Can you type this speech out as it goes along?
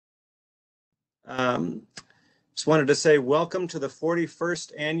Just wanted to say welcome to the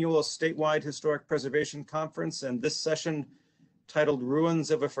 41st Annual Statewide Historic Preservation Conference, and this session titled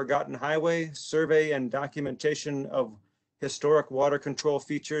Ruins of a Forgotten Highway, Survey and Documentation of Historic Water Control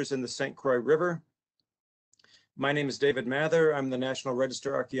Features in the St. Croix River. My name is David Mather. I'm the National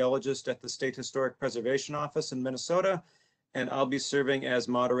Register Archaeologist at the State Historic Preservation Office in Minnesota, and I'll be serving as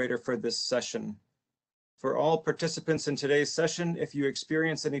moderator for this session. For all participants in today's session, if you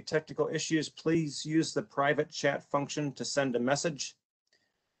experience any technical issues, please use the private chat function to send a message.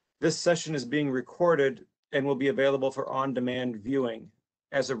 This session is being recorded and will be available for on-demand viewing.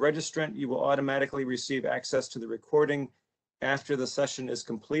 As a registrant, you will automatically receive access to the recording after the session is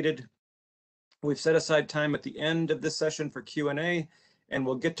completed. We've set aside time at the end of this session for Q&A, and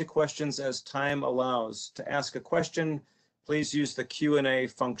we'll get to questions as time allows. To ask a question, please use the Q&A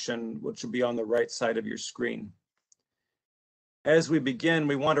function, which will be on the right side of your screen. As we begin,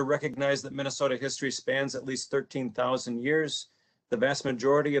 we want to recognize that Minnesota history spans at least 13,000 years. The vast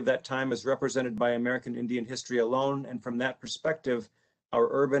majority of that time is represented by American Indian history alone, and from that perspective, our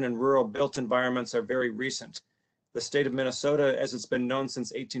urban and rural built environments are very recent. The state of Minnesota, as it's been known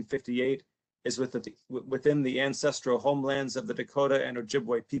since 1858, is within the ancestral homelands of the Dakota and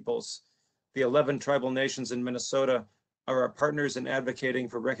Ojibwe peoples. The 11 tribal nations in Minnesota are our partners in advocating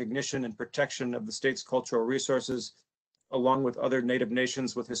for recognition and protection of the state's cultural resources, along with other Native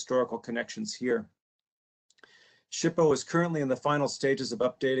nations with historical connections here. SHPO is currently in the final stages of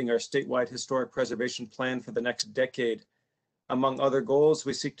updating our statewide historic preservation plan for the next decade. Among other goals,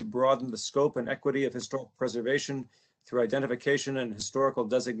 we seek to broaden the scope and equity of historical preservation through identification and historical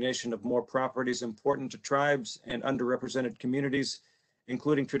designation of more properties important to tribes and underrepresented communities,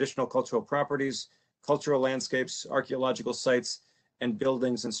 including traditional cultural properties, cultural landscapes, archaeological sites, and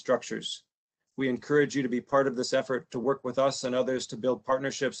buildings and structures. We encourage you to be part of this effort, to work with us and others to build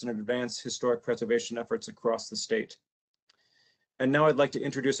partnerships and advance historic preservation efforts across the state. And now I'd like to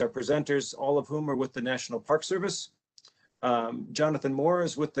introduce our presenters, all of whom are with the National Park Service. Jonathan Moore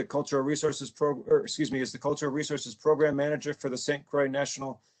is with the Cultural Resources is the Cultural Resources Program Manager for the St. Croix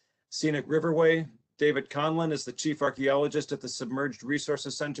National Scenic Riverway. David Conlin is the Chief Archaeologist at the Submerged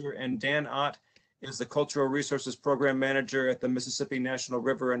Resources Center, and Dan Ott is the Cultural Resources Program Manager at the Mississippi National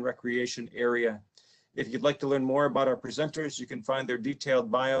River and Recreation Area. If you'd like to learn more about our presenters, you can find their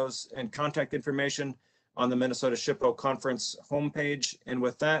detailed bios and contact information on the Minnesota SHPO Conference homepage. And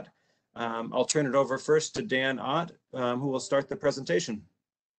with that, I'll turn it over first to Dan Ott, who will start the presentation.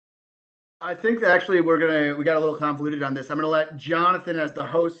 I think actually we got a little convoluted on this. I'm going to let Jonathan, as the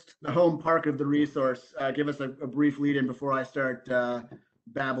host, the home park of the resource, give us a brief lead in before I start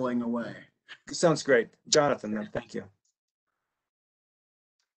babbling away. Sounds great. Jonathan, then, thank you.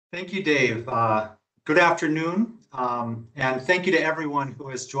 Thank you, Dave. Good afternoon, and thank you to everyone who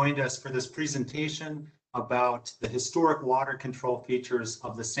has joined us for this presentation about the historic water control features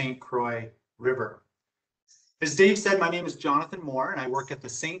of the St. Croix River. As Dave said, my name is Jonathan Moore, and I work at the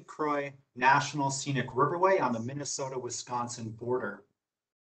St. Croix National Scenic Riverway on the Minnesota-Wisconsin border.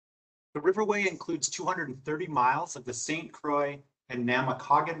 The Riverway includes 230 miles of the St. Croix and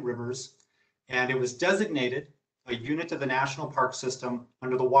Namakagon rivers, and it was designated a unit of the National Park System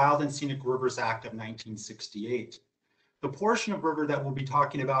under the Wild and Scenic Rivers Act of 1968. The portion of river that we'll be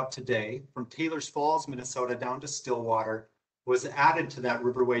talking about today, from Taylors Falls, Minnesota down to Stillwater, was added to that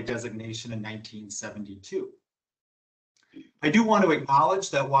Riverway designation in 1972. I do want to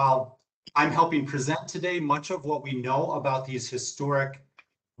acknowledge that while I'm helping present today, much of what we know about these historic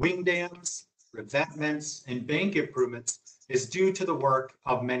wing dams, revetments, and bank improvements is due to the work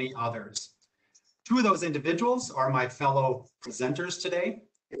of many others. Two of those individuals are my fellow presenters today.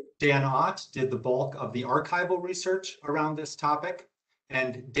 Dan Ott did the bulk of the archival research around this topic,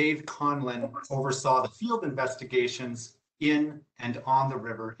 and Dave Conlin oversaw the field investigations in and on the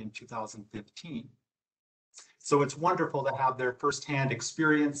river in 2015. So it's wonderful to have their firsthand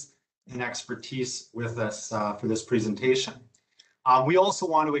experience and expertise with us for this presentation. We also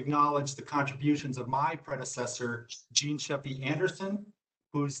want to acknowledge the contributions of my predecessor, Gene Sheppy Anderson,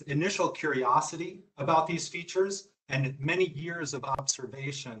 whose initial curiosity about these features and many years of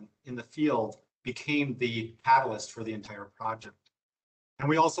observation in the field became the catalyst for the entire project. And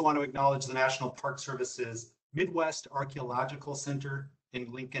we also want to acknowledge the National Park Service's Midwest Archaeological Center in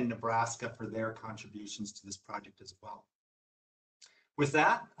Lincoln, Nebraska, for their contributions to this project as well. With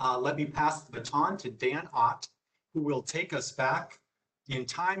that, let me pass the baton to Dan Ott, who will take us back in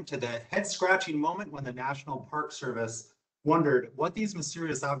time to the head-scratching moment when the National Park Service wondered what these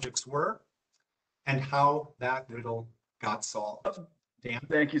mysterious objects were and how that riddle got solved. Dan?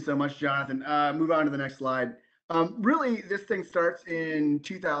 Thank you so much, Jonathan. Move on to the next slide. Really, this thing starts in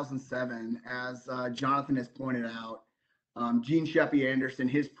 2007, as Jonathan has pointed out. Gene Sheppy Anderson,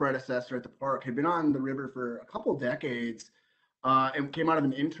 his predecessor at the park, had been on the river for a couple decades and came out of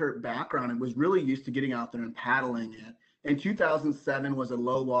an intern background and was really used to getting out there and paddling it. And 2007 was a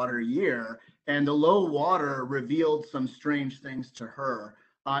low water year, and the low water revealed some strange things to her.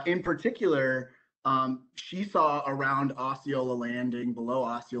 In particular, she saw around Osceola Landing, below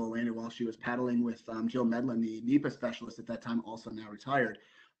Osceola Landing, while she was paddling with Jill Medlin, the NEPA specialist at that time, also now retired,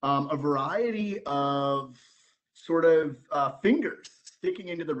 a variety of sort of fingers sticking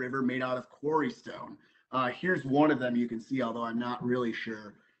into the river made out of quarry stone. Here's one of them you can see, although I'm not really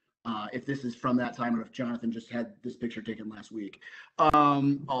sure if this is from that time or if Jonathan just had this picture taken last week.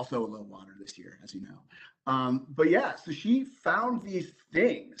 Also a low water this year, as you know. But yeah, so she found these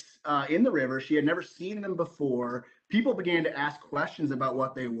things in the river. She had never seen them before. People began to ask questions about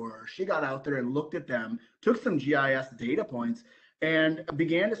what they were. She got out there and looked at them, took some GIS data points, and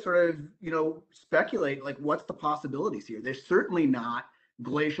began to sort of, speculate, like, what's the possibilities here? They're certainly not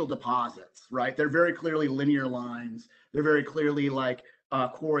glacial deposits, right? They're very clearly linear lines. They're very clearly like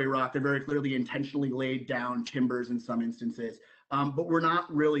quarry rock. They're very clearly intentionally laid down timbers in some instances, but we're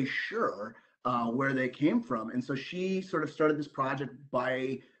not really sure where they came from. And so she sort of started this project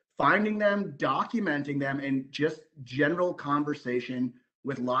by finding them, documenting them, and just general conversation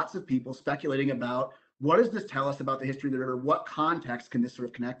with lots of people speculating about what does this tell us about the history of the river? What context can this sort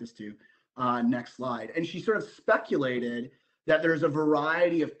of connect us to? Next slide. And she sort of speculated that there's a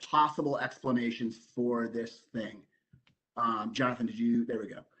variety of possible explanations for this thing. Jonathan, there we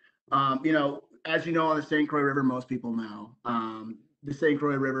go. As you know, on the St. Croix River, most people know, the St.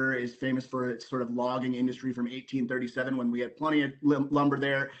 Croix River is famous for its sort of logging industry from 1837, when we had plenty of lumber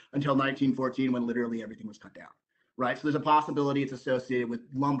there, until 1914, when literally everything was cut down, right? So there's a possibility it's associated with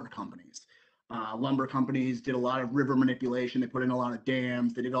lumber companies. Lumber companies did a lot of river manipulation. They put in a lot of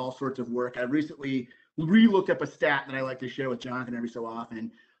dams. They did all sorts of work. I recently re-looked up a stat that I like to share with Jonathan every so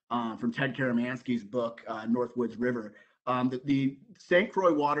often from Ted Karamansky's book, Northwoods River. The St.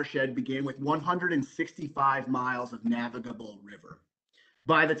 Croix watershed began with 165 miles of navigable river.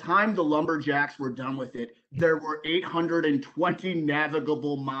 By the time the lumberjacks were done with it, there were 820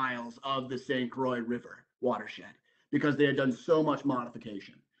 navigable miles of the St. Croix River watershed because they had done so much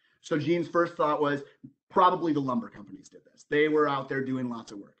modification. So Gene's first thought was probably the lumber companies did this. They were out there doing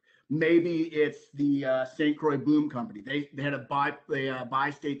lots of work. Maybe it's the St. Croix Boom Company. They had a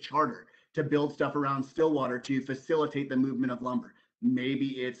bi-state charter to build stuff around Stillwater to facilitate the movement of lumber.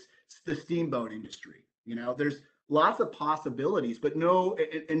 Maybe it's the steamboat industry. There's lots of possibilities, but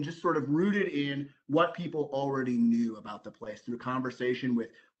and just sort of rooted in what people already knew about the place through conversation with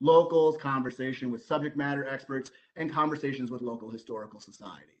locals, conversation with subject matter experts, and conversations with local historical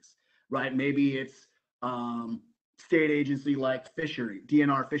societies, right? Maybe it's state agency like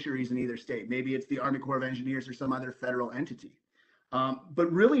DNR fisheries in either state. Maybe it's the Army Corps of Engineers or some other federal entity,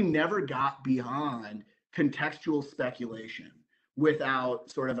 but really never got beyond contextual speculation without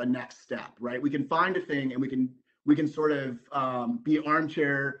sort of a next step, right? We can find a thing and we can sort of be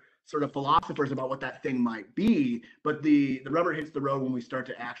armchair sort of philosophers about what that thing might be, but the rubber hits the road when we start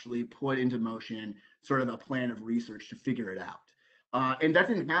to actually put into motion sort of a plan of research to figure it out. And that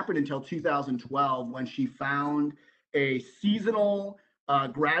didn't happen until 2012, when she found a seasonal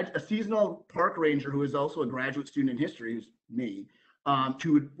park ranger who is also a graduate student in history, who's me,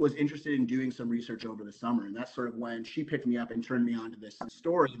 who was interested in doing some research over the summer. And that's sort of when she picked me up and turned me on to this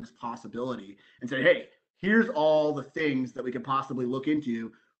story, this possibility, and said, hey, here's all the things that we could possibly look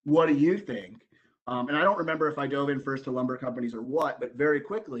into. What do you think? And I don't remember if I dove in first to lumber companies or what, but very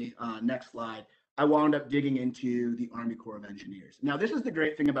quickly, next slide, I wound up digging into the Army Corps of Engineers. Now, this is the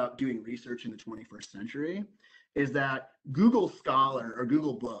great thing about doing research in the 21st century, is that Google Scholar or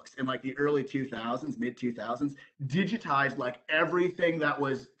Google Books in like the early 2000s, mid 2000s, digitized like everything that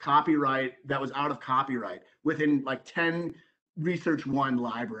was out of copyright within like 10 Research One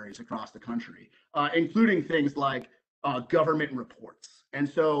libraries across the country, including things like government reports. And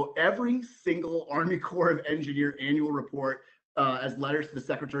so every single Army Corps of Engineer annual report as letters to the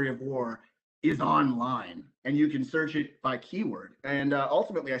Secretary of War is online, and you can search it by keyword. And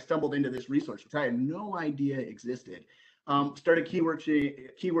ultimately, I stumbled into this resource, which I had no idea existed. Started keyword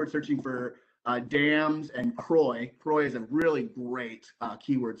searching for dams and Croix. Croix is a really great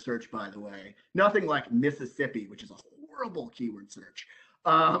keyword search, by the way. Nothing like Mississippi, which is a horrible keyword search.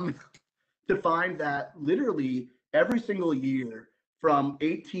 To find that literally every single year from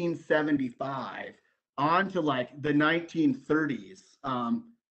 1875 on to like the 1930s,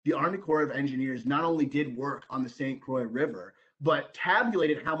 the Army Corps of Engineers not only did work on the St. Croix River, but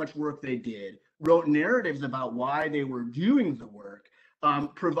tabulated how much work they did, wrote narratives about why they were doing the work,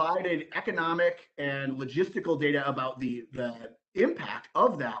 provided economic and logistical data about the impact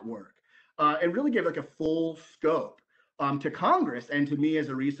of that work, and really gave like a full scope to Congress and to me as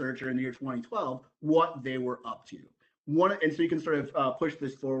a researcher in the year 2012, what they were up to. And so you can sort of push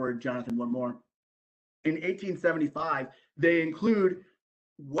this forward, Jonathan, one more. In 1875, they include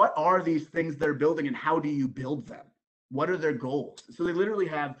what are these things they're building and how do you build them? What are their goals? So they literally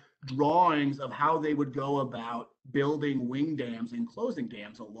have drawings of how they would go about building wing dams and closing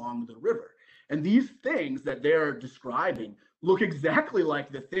dams along the river. And these things that they're describing look exactly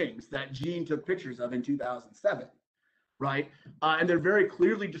like the things that Gene took pictures of in 2007, right? And they're very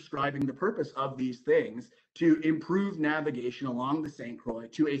clearly describing the purpose of these things to improve navigation along the St. Croix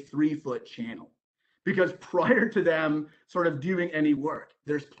to a 3-foot channel. Because prior to them sort of doing any work,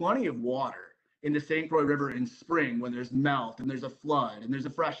 there's plenty of water in the St. Croix River in spring when there's melt and there's a flood and there's a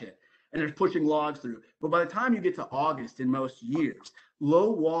freshet and there's pushing logs through. But by the time you get to August in most years,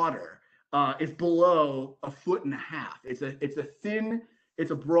 low water is below 1.5 feet.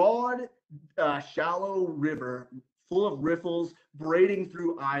 It's a broad, shallow river full of riffles, braiding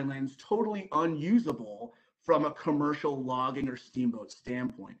through islands, totally unusable from a commercial logging or steamboat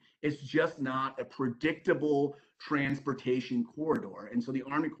standpoint. It's just not a predictable transportation corridor. And so the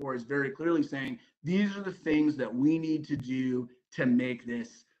Army Corps is very clearly saying, these are the things that we need to do to make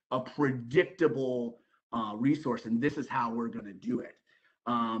this a predictable resource. And this is how we're going to do it.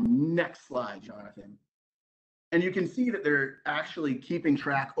 Next slide, Jonathan. And you can see that they're actually keeping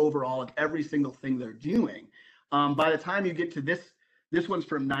track overall of every single thing they're doing. By the time you get to this one's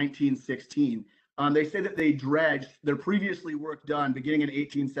from 1916. They say that they dredged their previously work done beginning in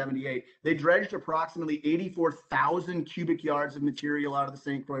 1878. They dredged approximately 84,000 cubic yards of material out of the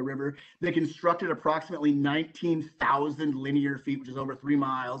St. Croix River. They constructed approximately 19,000 linear feet, which is over 3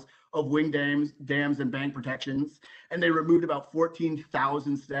 miles, of wing dams and bank protections. And they removed about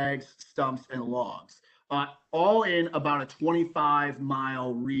 14,000 snags, stumps, and logs. All in about a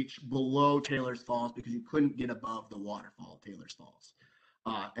 25-mile reach below Taylor's Falls because you couldn't get above the waterfall of Taylor's Falls.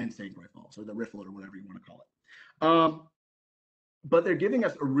 And St. Croix Falls, or the riffle, or whatever you want to call it. But they're giving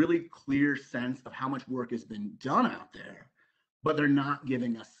us a really clear sense of how much work has been done out there, but they're not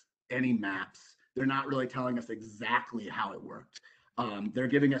giving us any maps. They're not really telling us exactly how it worked. They're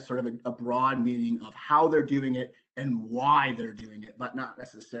giving us sort of a broad meaning of how they're doing it and why they're doing it, but not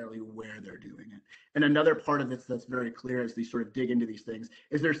necessarily where they're doing it. And another part of it that's very clear as they sort of dig into these things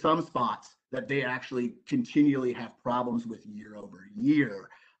is there's some spots that they actually continually have problems with year over year.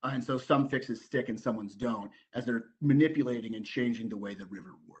 And so some fixes stick and some ones don't as they're manipulating and changing the way the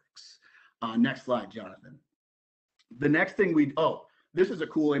river works. Next slide, Jonathan. The next thing this is a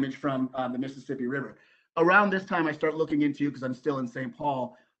cool image from the Mississippi River. Around this time, I start looking into, because I'm still in St.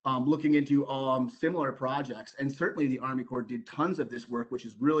 Paul, looking into similar projects. And certainly the Army Corps did tons of this work, which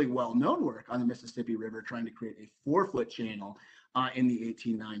is really well-known work on the Mississippi River, trying to create a 4-foot channel in the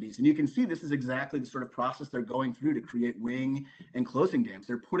 1890s. And you can see this is exactly the sort of process they're going through to create wing and closing dams.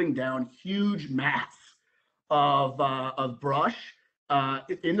 They're putting down huge mats of brush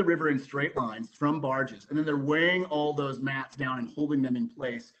in the river in straight lines from barges. And then they're weighing all those mats down and holding them in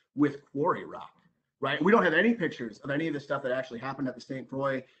place with quarry rock. Right? We don't have any pictures of any of the stuff that actually happened at the St.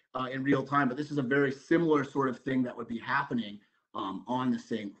 Croix in real time, but this is a very similar sort of thing that would be happening on the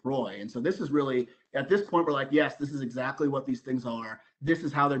St. Croix. And so this is really, at this point, we're like, yes, this is exactly what these things are. This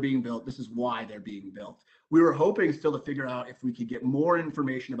is how they're being built. This is why they're being built. We were hoping still to figure out if we could get more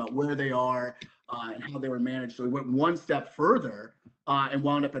information about where they are and how they were managed. So we went one step further and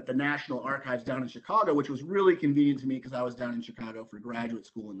wound up at the National Archives down in Chicago, which was really convenient to me because I was down in Chicago for graduate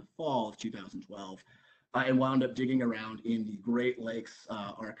school in the fall of 2012 and wound up digging around in the Great Lakes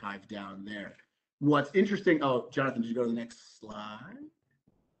archive down there. What's interesting, Jonathan, did you go to the next slide?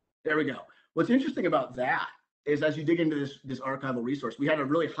 There we go. What's interesting about that is as you dig into this archival resource, we had a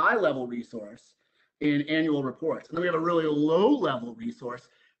really high level resource in annual reports. And then we have a really low level resource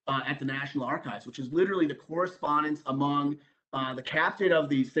at the National Archives, which is literally the correspondence among the captain of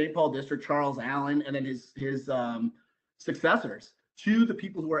the St. Paul district, Charles Allen, and then his successors to the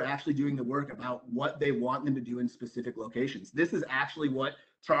people who are actually doing the work about what they want them to do in specific locations. This is actually what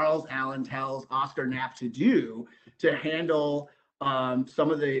Charles Allen tells Oscar Knapp to do to handle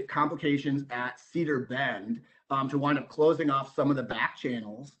some of the complications at Cedar Bend to wind up closing off some of the back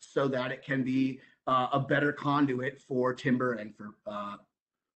channels so that it can be a better conduit for timber and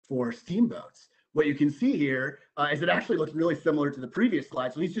for steamboats. What you can see here is it actually looks really similar to the previous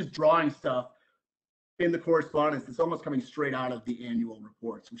slide. So he's just drawing stuff in the correspondence. It's almost coming straight out of the annual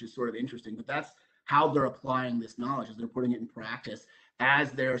reports, which is sort of interesting. But that's how they're applying this knowledge, is they're putting it in practice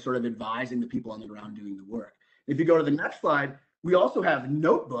as they're sort of advising the people on the ground doing the work. If you go to the next slide, we also have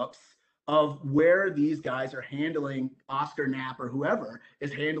notebooks of where these guys are handling, Oscar Knapp or whoever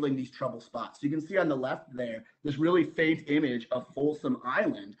is handling these trouble spots. So you can see on the left there, this really faint image of Folsom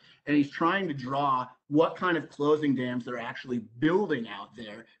Island, and he's trying to draw what kind of closing dams they're actually building out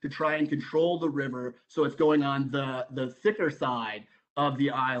there to try and control the river so it's going on the thicker side of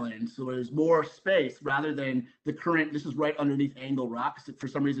the island. So there's more space rather than the current, this is right underneath Angle Rock, because for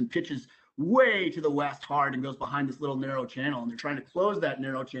some reason pitches way to the west hard and goes behind this little narrow channel, and they're trying to close that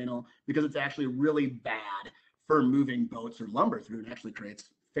narrow channel because it's actually really bad for moving boats or lumber through. It actually creates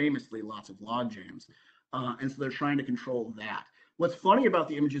famously lots of log jams, and so they're trying to control that. What's funny about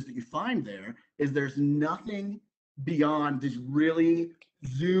the images that you find there is there's nothing beyond these really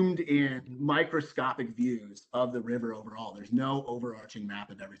zoomed in microscopic views of the river overall. There's no overarching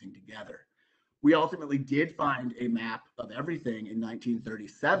map of everything together. We ultimately did find a map of everything in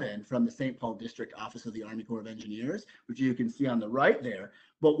 1937 from the St. Paul District Office of the Army Corps of Engineers, which you can see on the right there.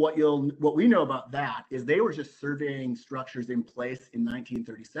 But what we know about that is they were just surveying structures in place in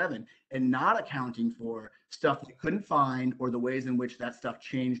 1937 and not accounting for stuff they couldn't find or the ways in which that stuff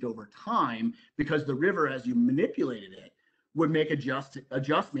changed over time, because the river, as you manipulated it, would make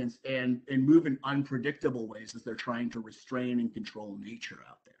adjustments and move in unpredictable ways as they're trying to restrain and control nature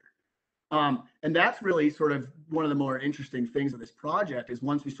out there. And that's really sort of one of the more interesting things of this project is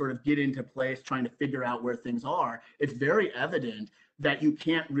once we sort of get into place trying to figure out where things are, it's very evident that you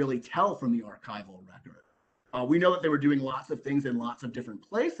can't really tell from the archival record. We know that they were doing lots of things in lots of different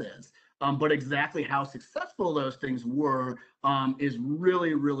places, but exactly how successful those things were is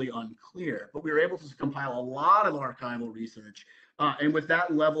really, really unclear. But we were able to compile a lot of archival research. And with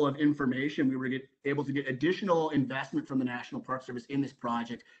that level of information, we were able to get additional investment from the National Park Service in this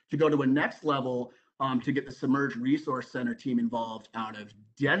project to go to a next level to get the Submerged Resource Center team involved out of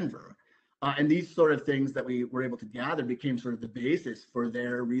Denver. And these sort of things that we were able to gather became sort of the basis for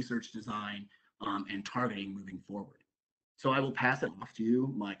their research design and targeting moving forward. So I will pass it off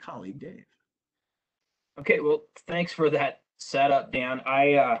to my colleague, Dave. Okay, well, thanks for that setup, Dan.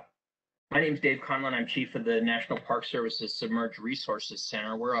 My name is Dave Conlin. I'm chief of the National Park Service's Submerged Resources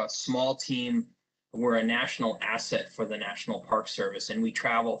Center. We're a small team. We're a national asset for the National Park Service, and we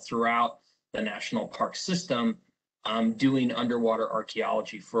travel throughout the national park system doing underwater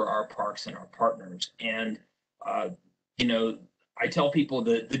archaeology for our parks and our partners. And, you know, I tell people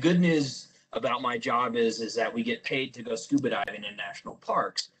the good news about my job is that we get paid to go scuba diving in national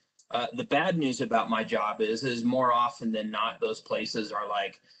parks. The bad news about my job is more often than not, those places are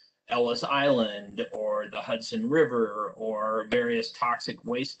like Ellis Island or the Hudson River or various toxic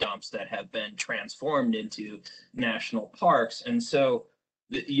waste dumps that have been transformed into national parks. And so,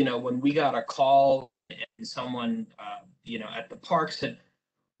 you know, when we got a call and someone, you know, at the park said,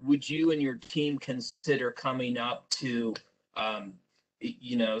 would you and your team consider coming up to,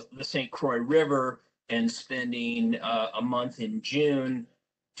 you know, the St. Croix River and spending a month in June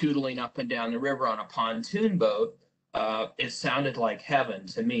tootling up and down the river on a pontoon boat? It sounded like heaven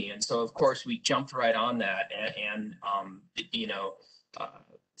to me. And so, of course, we jumped right on that and you know,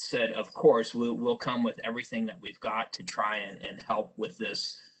 said, of course, we'll come with everything that we've got to try and help with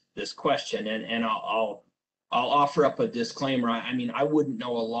this question. And I'll offer up a disclaimer. I mean, I wouldn't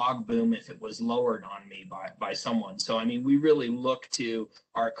know a log boom if it was lowered on me by someone. So, I mean, we really look to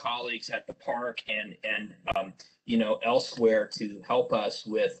our colleagues at the park and you know, elsewhere to help us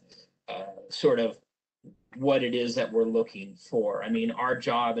with sort of what it is that we're looking for. I mean, our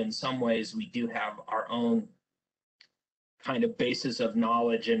job, in some ways, we do have our own kind of basis of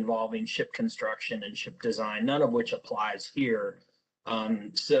knowledge involving ship construction and ship design, none of which applies here.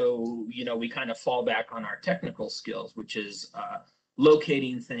 So, you know, we kind of fall back on our technical skills, which is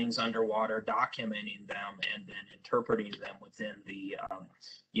locating things underwater, documenting them, and then interpreting them within the,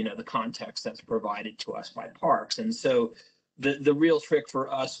 you know, the context that's provided to us by parks. And so the real trick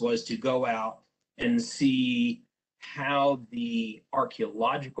for us was to go out and see how the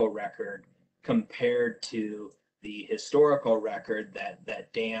archaeological record compared to the historical record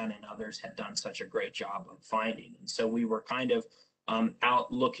that Dan and others had done such a great job of finding. And so we were kind of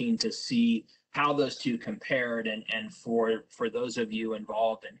out looking to see how those two compared. And for those of you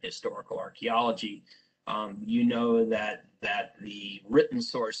involved in historical archaeology, you know that the written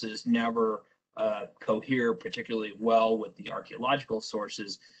sources never cohere particularly well with the archaeological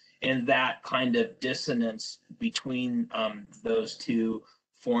sources. And that kind of dissonance between those two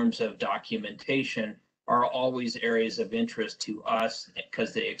forms of documentation are always areas of interest to us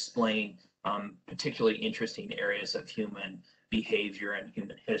because they explain particularly interesting areas of human behavior and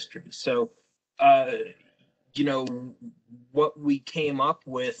human history. So you know, what we came up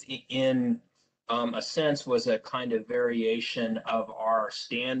with in a sense was a kind of variation of our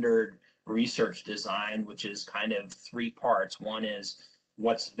standard research design, which is kind of three parts. One is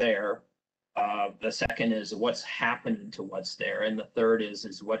what's there. The second is what's happening to what's there. And the third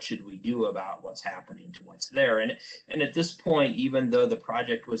is what should we do about what's happening to what's there. And at this point, even though the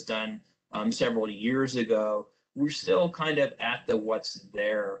project was done several years ago, we're still kind of at the what's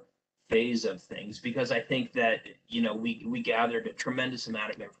there phase of things, because I think that, you know, we gathered a tremendous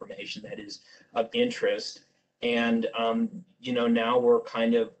amount of information that is of interest. And, you know, now we're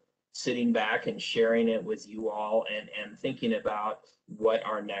kind of sitting back and sharing it with you all and thinking about what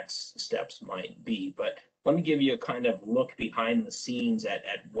our next steps might be. But let me give you a kind of look behind the scenes at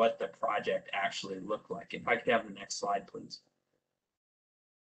what the project actually looked like. If I could have the next slide, please.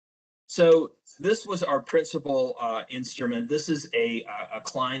 So this was our principal instrument. This is a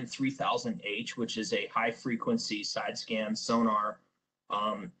Klein 3000H, which is a high frequency side scan sonar.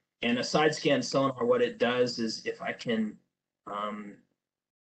 And a side scan sonar, what it does is, if I can,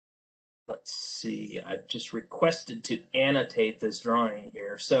 let's see, I've just requested to annotate this drawing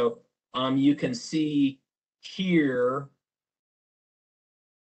here. So you can see here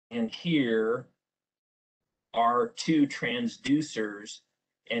and here are two transducers.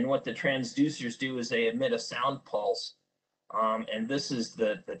 And what the transducers do is they emit a sound pulse. And this is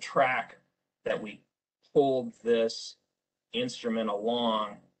the track that we pulled this instrument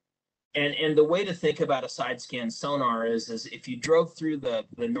along. And the way to think about a side scan sonar is if you drove through the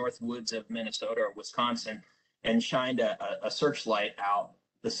north woods of Minnesota or Wisconsin and shined a searchlight out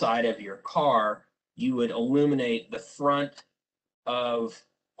the side of your car, you would illuminate the front of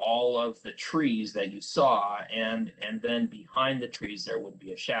all of the trees that you saw, and then behind the trees there would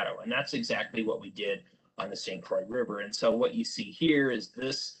be a shadow. And that's exactly what we did on the St. Croix River. And so what you see here is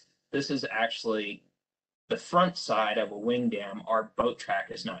this is actually the front side of a wing dam. Our boat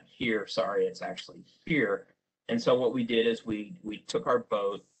track is not here, sorry, it's actually here. And so what we did is we took our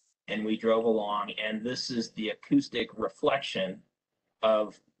boat and we drove along, and this is the acoustic reflection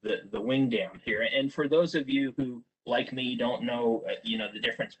of the wing dam here. And for those of you who, like me, don't know, you know, the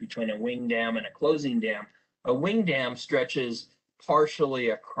difference between a wing dam and a closing dam, a wing dam stretches partially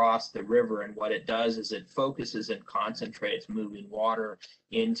across the river, and what it does is it focuses and concentrates moving water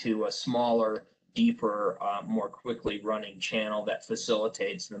into a smaller, deeper, more quickly running channel that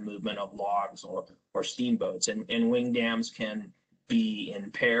facilitates the movement of logs or steamboats. And wing dams can be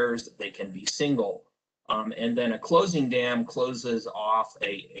in pairs, they can be single. And then a closing dam closes off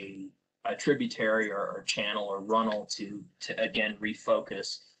a tributary or channel or runnel to again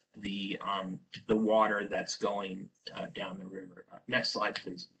refocus the water that's going down the river. Next slide,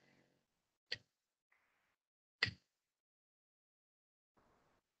 please.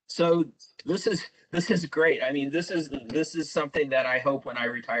 So this is great. I mean, this is something that I hope when I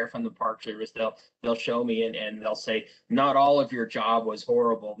retire from the Park Service, they'll show me and they'll say, not all of your job was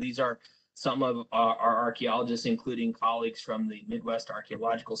horrible. These are some of our archaeologists, including colleagues from the Midwest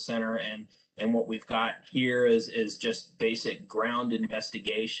Archaeological Center, and what we've got here is just basic ground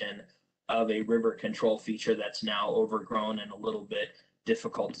investigation of a river control feature that's now overgrown and a little bit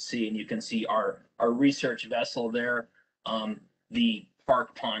difficult to see. And you can see our research vessel there, the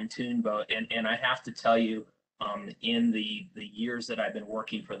park pontoon boat. And I have to tell you, in the years that I've been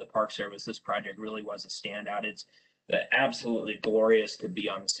working for the Park Service, this project really was a standout. It's absolutely glorious to be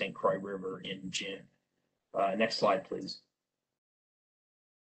on the St. Croix River in June. Next slide, please.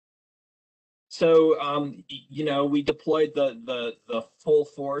 So, you know, we deployed the full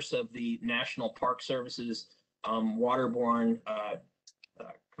force of the National Park Service's waterborne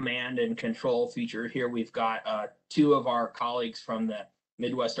command and control feature. Here we've got two of our colleagues from the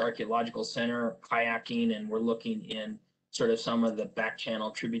Midwest Archaeological Center kayaking, and we're looking in sort of some of the back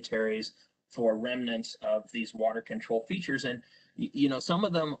channel tributaries for remnants of these water control features. And, you know, some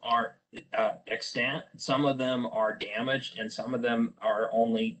of them are extant, some of them are damaged, and some of them are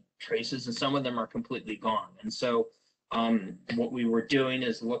only traces, and some of them are completely gone. And so what we were doing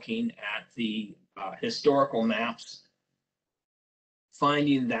is looking at the historical maps,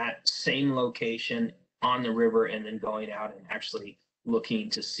 finding that same location on the river, and then going out and actually looking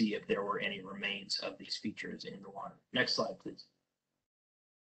to see if there were any remains of these features in the water. Next slide, please.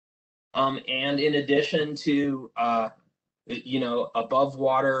 And in addition to, you know, above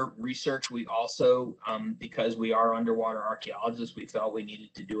water research, we also, because we are underwater archaeologists, we felt we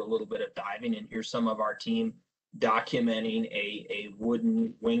needed to do a little bit of diving. And here's some of our team documenting a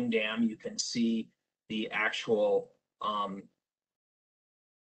wooden wing dam. You can see the actual,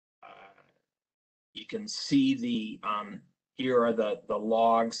 you can see the, here are the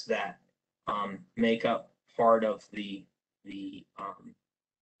logs that make up part of the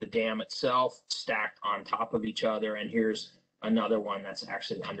dam itself stacked on top of each other. And here's another one that's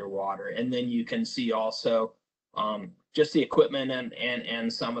actually underwater. And then you can see also just the equipment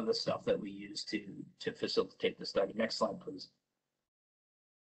and some of the stuff that we use to facilitate the study. Next slide, please.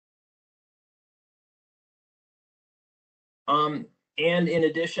 And in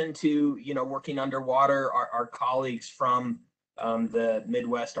addition to, working underwater, our colleagues from the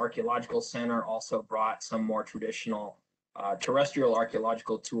Midwest Archaeological Center also brought some more traditional terrestrial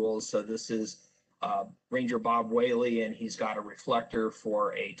archaeological tools. So this is Ranger Bob Whaley, and he's got a reflector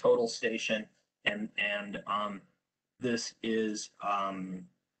for a total station. And this is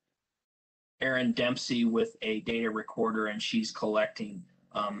Erin Dempsey with a data recorder, and she's collecting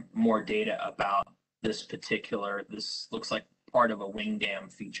more data about this looks like part of a wing dam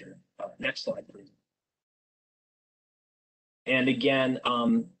feature. Next slide, please. And again,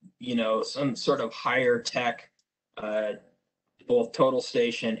 some sort of higher tech, both total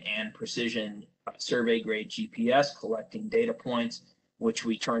station and precision survey grade GPS collecting data points, which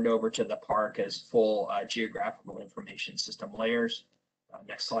we turned over to the park as full geographical information system layers.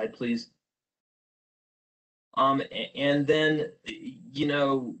 Next slide, please. And then,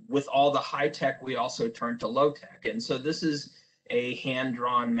 with all the high tech, we also turned to low tech. And so this is a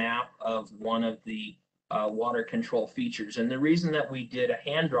hand-drawn map of one of the water control features. And the reason that we did a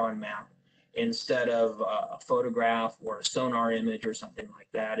hand-drawn map instead of a photograph or a sonar image or something like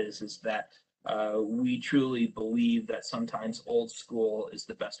that is that we truly believe that sometimes old school is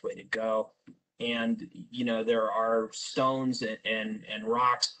the best way to go. And, there are stones and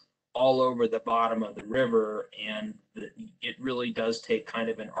rocks all over the bottom of the river, and it really does take kind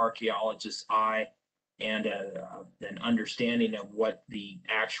of an archaeologist's eye and an understanding of what the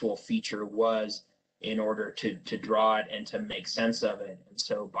actual feature was in order to draw it and to make sense of it. And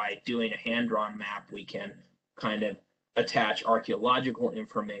so by doing a hand-drawn map, we can kind of attach archaeological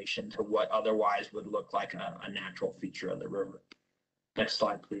information to what otherwise would look like a natural feature of the river. Next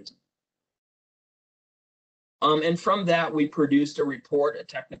slide, please. And from that, we produced a report, a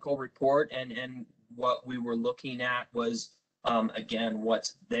technical report, and what we were looking at was, again,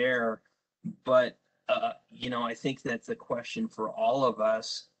 what's there. But, I think that the question for all of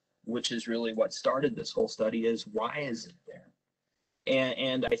us, which is really what started this whole study, is why is it there?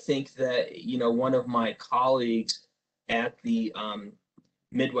 And I think that, one of my colleagues at the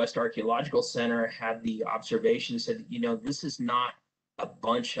Midwest Archaeological Center had the observation, said, this is not a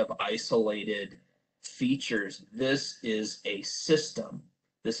bunch of isolated features. This is a system.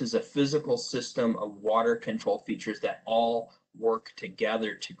 This is a physical system of water control features that all work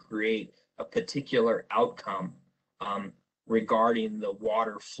together to create a particular outcome regarding the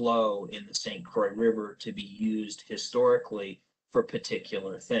water flow in the St. Croix River to be used historically for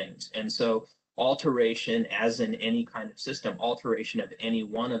particular things. And so alteration, as in any kind of system, alteration of any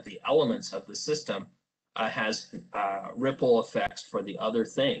one of the elements of the system has ripple effects for the other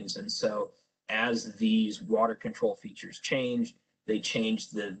things. And so as these water control features change, they change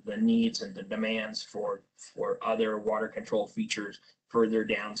the needs and the demands for other water control features further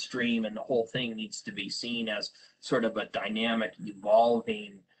downstream, and the whole thing needs to be seen as sort of a dynamic,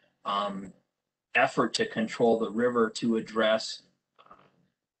 evolving effort to control the river to address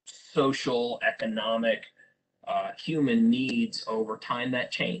social, economic, human needs over time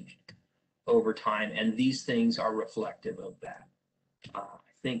that change over time, and these things are reflective of that. I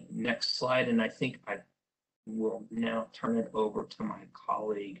think next slide, and I think I will now turn it over to my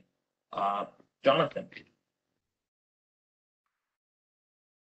colleague, Jonathan.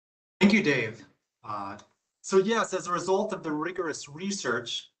 Thank you, Dave. So yes, as a result of the rigorous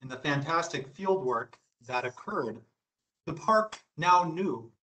research and the fantastic field work that occurred, the park now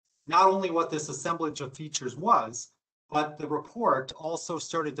knew not only what this assemblage of features was, but the report also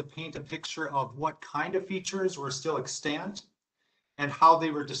started to paint a picture of what kind of features were still extant and how they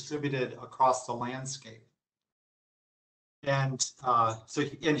were distributed across the landscape. And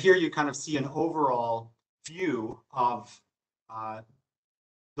and here you kind of see an overall view of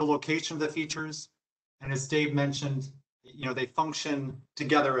the location of the features. And as Dave mentioned, they function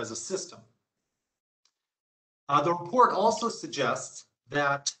together as a system. The report also suggests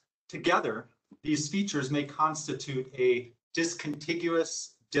that together, these features may constitute a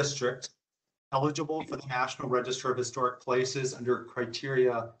discontiguous district eligible for the National Register of Historic Places under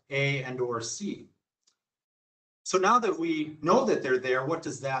criteria A and or C. So now that we know that they're there, what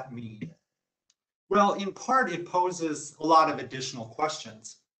does that mean? Well, in part, it poses a lot of additional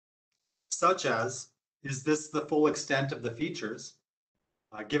questions, such as, is this the full extent of the features?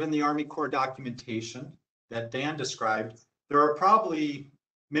 Given the Army Corps documentation that Dan described, there are probably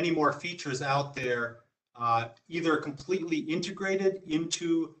many more features out there either completely integrated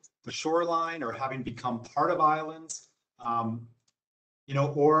into the shoreline or having become part of islands,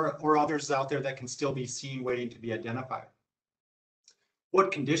 or others out there that can still be seen waiting to be identified.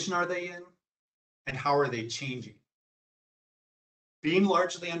 What condition are they in, and how are they changing? Being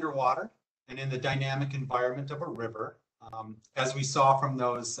largely underwater and in the dynamic environment of a river, as we saw from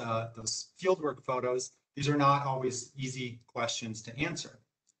those fieldwork photos, these are not always easy questions to answer.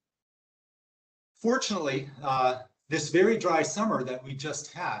 Fortunately, this very dry summer that we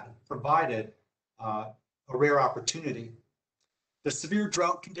just had provided a rare opportunity. The severe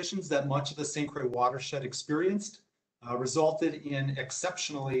drought conditions that much of the St. Croix watershed experienced resulted in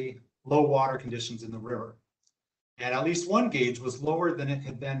exceptionally low water conditions in the river. And at least one gauge was lower than it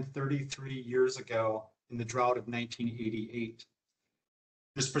had been 33 years ago in the drought of 1988.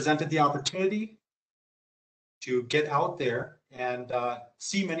 This presented the opportunity to get out there and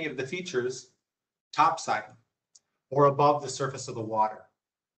see many of the features topside or above the surface of the water.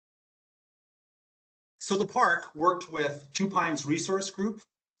 So the park worked with Two Pines Resource Group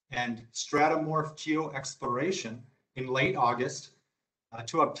and Stratomorph Geoexploration in late August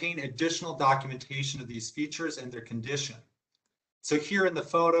to obtain additional documentation of these features and their condition. So here in the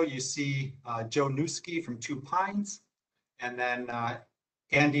photo, you see Joe Newski from Two Pines, and then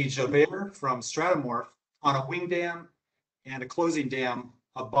Andy Javert from Stratomorph on a wing dam and a closing dam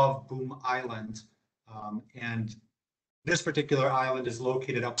above Boom Island. And this particular island is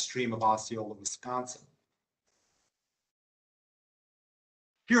located upstream of Osceola, Wisconsin.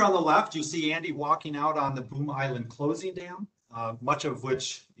 Here on the left, you see Andy walking out on the Boom Island closing dam, much of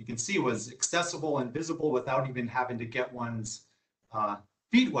which you can see was accessible and visible without even having to get one's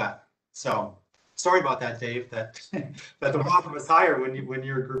feet wet. So sorry about that, Dave, that the water was higher when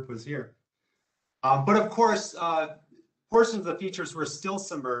your group was here. But of course, portions of the features were still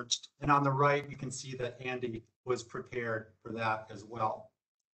submerged, and on the right, you can see that Andy was prepared for that as well.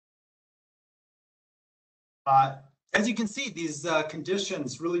 As you can see, these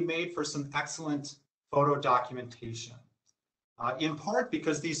conditions really made for some excellent photo documentation, in part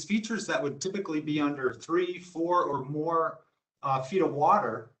because these features that would typically be under 3, 4, or more feet of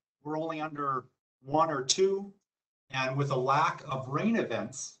water were only under 1 or 2, and with a lack of rain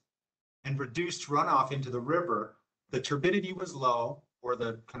events and reduced runoff into the river, the turbidity was low, or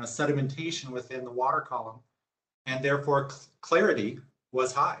the kind of sedimentation within the water column, and therefore clarity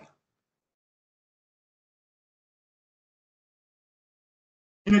was high.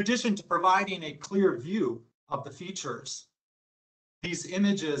 In addition to providing a clear view of the features, these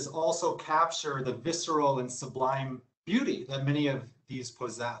images also capture the visceral and sublime beauty that many of these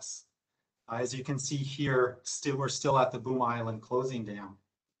possess. As you can see here, we're still at the Boom Island closing dam.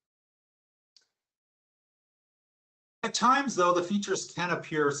 At times, though, the features can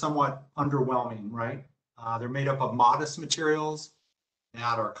appear somewhat underwhelming, right? They're made up of modest materials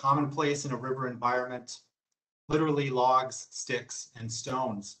that are commonplace in a river environment, literally logs, sticks, and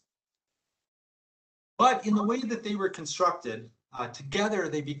stones. But in the way that they were constructed, together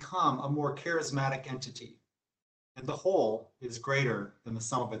they become a more charismatic entity, and the whole is greater than the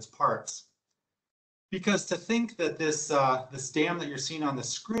sum of its parts. Because to think that this dam that you're seeing on the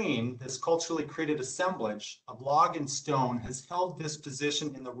screen, this culturally created assemblage of log and stone, has held this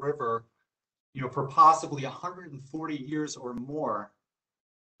position in the river, for possibly 140 years or more.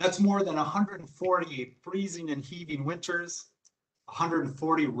 That's more than 140 freezing and heaving winters,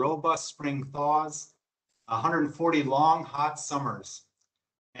 140 robust spring thaws, 140 long, hot summers.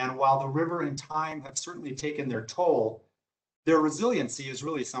 And while the river and time have certainly taken their toll, their resiliency is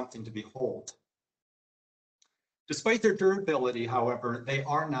really something to behold. Despite their durability, however, they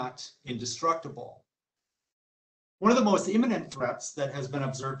are not indestructible. One of the most imminent threats that has been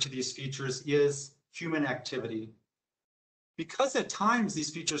observed to these features is human activity. Because at times these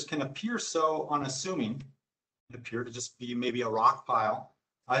features can appear so unassuming, appear to just be maybe a rock pile,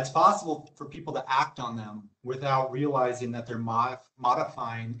 it's possible for people to act on them without realizing that they're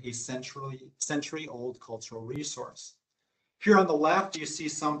modifying a century-old cultural resource. Here on the left, you see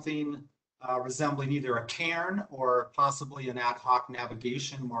something resembling either a cairn or possibly an ad hoc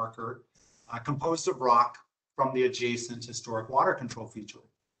navigation marker composed of rock from the adjacent historic water control feature.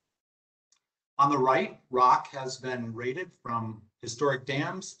 On the right, rock has been raided from historic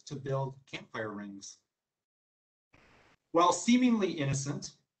dams to build campfire rings. While seemingly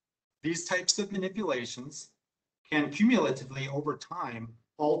innocent, these types of manipulations can cumulatively over time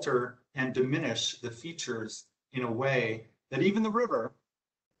alter and diminish the features in a way that even the river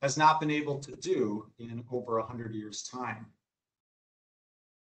has not been able to do in over 100 years' time.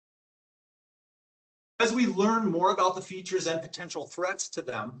 As we learn more about the features and potential threats to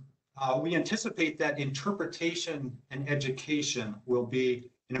them, we anticipate that interpretation and education will be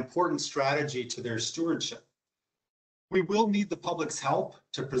an important strategy to their stewardship. We will need the public's help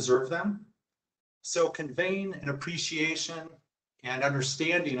to preserve them, so conveying an appreciation and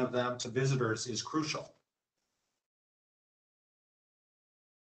understanding of them to visitors is crucial.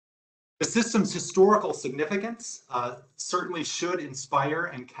 The system's historical significance certainly should inspire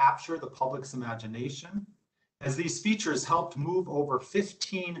and capture the public's imagination, as these features helped move over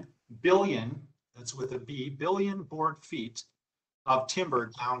 15 billion, that's with a B, billion board feet of timber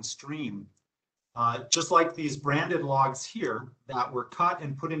downstream. Just like these branded logs here that were cut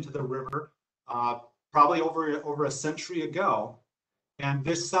and put into the river probably over a century ago, and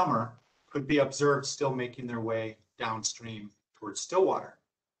this summer could be observed still making their way downstream towards Stillwater.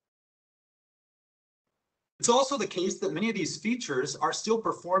 It's also the case that many of these features are still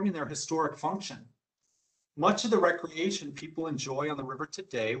performing their historic function. Much of the recreation people enjoy on the river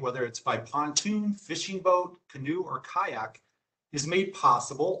today, whether it's by pontoon, fishing boat, canoe, or kayak, is made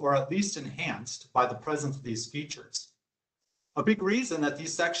possible or at least enhanced by the presence of these features. A big reason that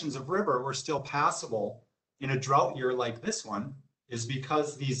these sections of river were still passable in a drought year like this one is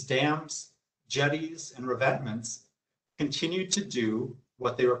because these dams, jetties, and revetments continued to do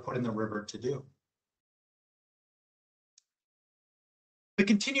what they were put in the river to do. The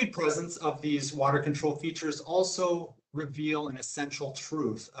continued presence of these water control features also reveal an essential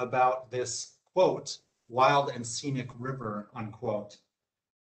truth about this, quote, wild and scenic river, unquote.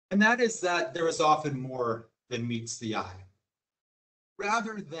 And that is that there is often more than meets the eye.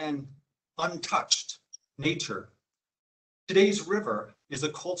 Rather than untouched nature, today's river is a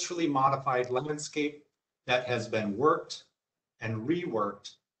culturally modified landscape that has been worked and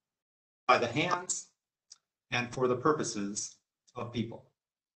reworked by the hands and for the purposes of people.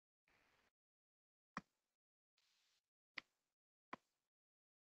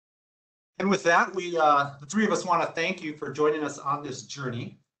 And with that, the three of us want to thank you for joining us on this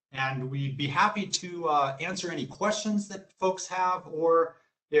journey. And we'd be happy to answer any questions that folks have, or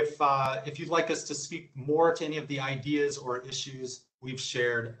if you'd like us to speak more to any of the ideas or issues we've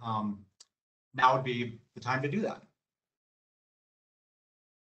shared, now would be the time to do that.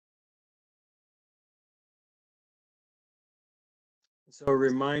 So a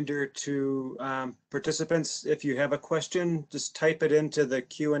reminder to participants, if you have a question, just type it into the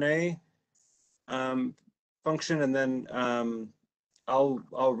Q&A function, and then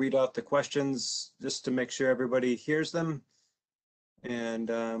I'll read out the questions just to make sure everybody hears them, and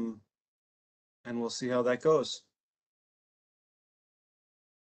we'll see how that goes.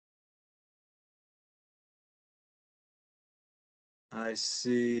 I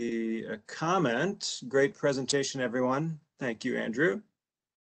see a comment. Great presentation, everyone. Thank you, Andrew.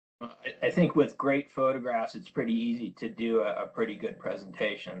 I think with great photographs, it's pretty easy to do a pretty good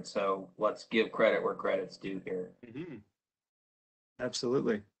presentation. So let's give credit where credit's due here. Mm-hmm.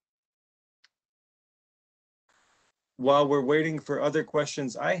 Absolutely. While we're waiting for other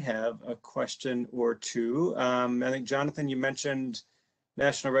questions, I have a question or two. I think, Jonathan, you mentioned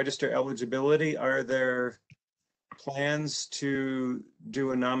National Register eligibility. Are there plans to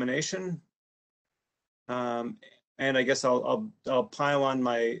do a nomination? And I guess I'll pile on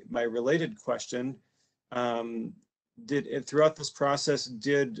my related question. Throughout this process,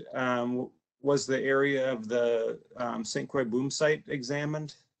 was the area of the St. Croix boom site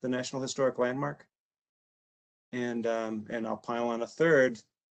examined, the National Historic Landmark? And I'll pile on a third.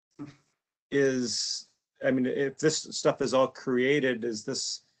 If this stuff is all created, is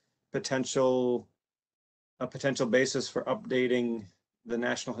this a potential basis for updating the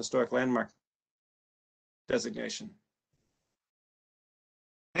National Historic Landmark designation?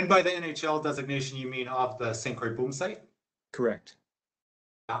 And by the NHL designation, you mean of the St. Croix boom site? Correct.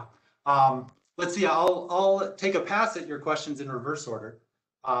 Yeah. Let's see, I'll take a pass at your questions in reverse order.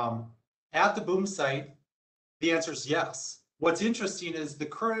 At the boom site, the answer is yes. What's interesting is the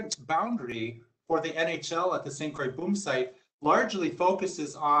current boundary for the NHL at the St. Croix boom site largely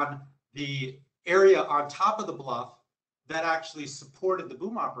focuses on the area on top of the bluff that actually supported the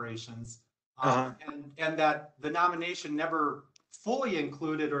boom operations. And that the nomination never fully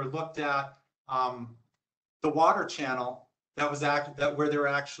included or looked at the water channel that was where they were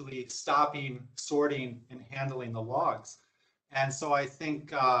actually stopping, sorting, and handling the logs. And so I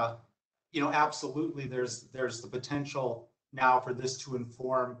think absolutely there's the potential now for this to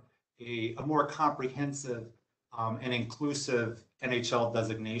inform a more comprehensive and inclusive NHL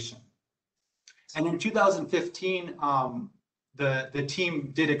designation. And in 2015, the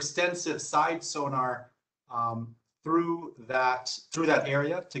team did extensive side sonar through that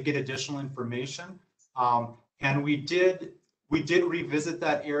area to get additional information. And we did We did revisit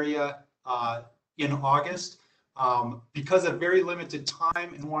that area in August because of very limited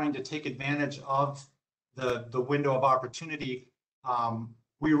time and wanting to take advantage of the window of opportunity.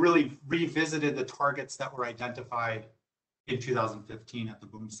 We really revisited the targets that were identified in 2015 at the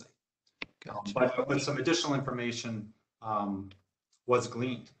boom site. But some additional information was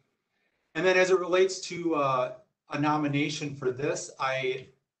gleaned. And then as it relates to a nomination for this,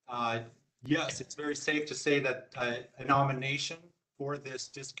 yes, it's very safe to say that a nomination for this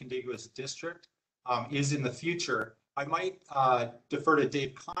discontiguous district is in the future. I might defer to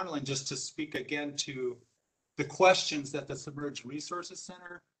Dave Conlin just to speak again to the questions that the Submerged Resources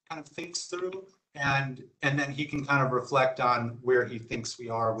Center kind of thinks through, and then he can kind of reflect on where he thinks we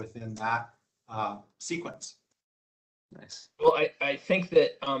are within that sequence. Nice. Well, I think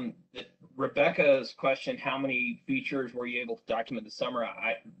that, that Rebecca's question, how many features were you able to document this summer?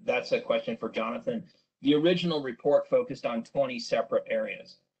 That's a question for Jonathan. The original report focused on 20 separate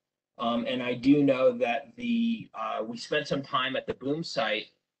areas. And I do know that we spent some time at the boom site,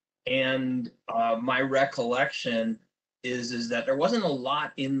 and my recollection is that there wasn't a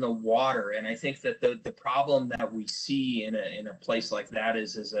lot in the water. And I think that the problem that we see in a place like that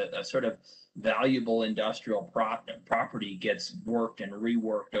is a sort of valuable industrial property gets worked and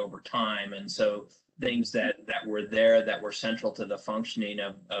reworked over time. And so things that were there that were central to the functioning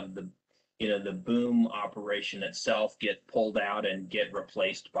of the, the boom operation itself get pulled out and get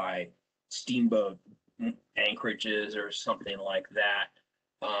replaced by steamboat anchorages or something like that.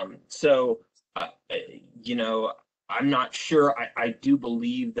 I'm not sure. I do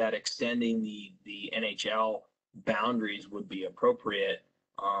believe that extending the NHL boundaries would be appropriate.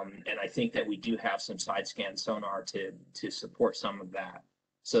 And I think that we do have some side scan sonar to support some of that.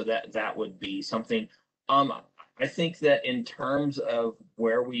 So that would be something. I think that in terms of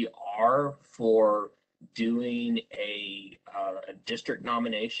where we are for doing a district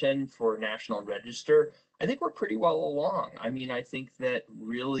nomination for National Register, I think we're pretty well along. I mean, I think that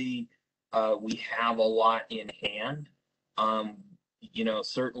really we have a lot in hand.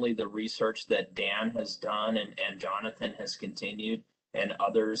 Certainly the research that Dan has done and Jonathan has continued and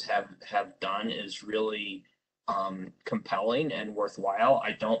others have done is really compelling and worthwhile.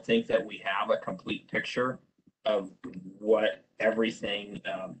 I don't think that we have a complete picture of what everything,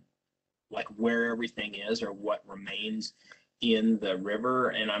 like where everything is or what remains in the river.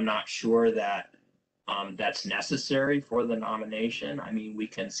 And I'm not sure that that's necessary for the nomination. I mean, we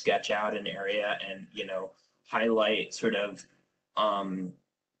can sketch out an area and, highlight sort of kind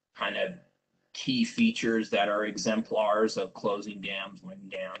of key features that are exemplars of closing dams, wing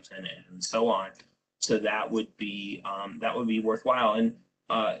dams, and so on. So that would be worthwhile. And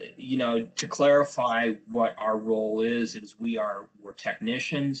to clarify what our role is we're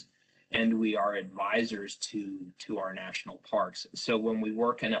technicians and we are advisors to our national parks. So when we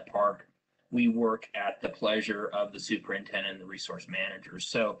work in a park, we work at the pleasure of the superintendent and the resource managers.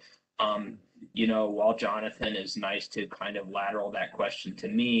 So while Jonathan is nice to kind of lateral that question to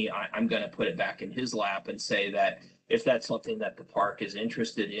me, I'm going to put it back in his lap and say that if that's something that the park is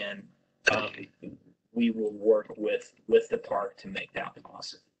interested in, we will work with the park to make that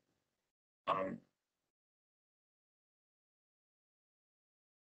possible.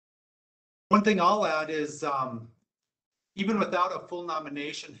 One thing I'll add is even without a full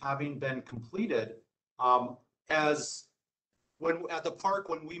nomination having been completed, at the park,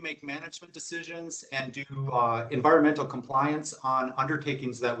 when we make management decisions and do environmental compliance on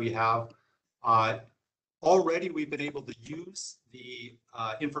undertakings that we have, already we've been able to use the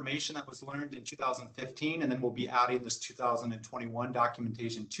information that was learned in 2015, and then we'll be adding this 2021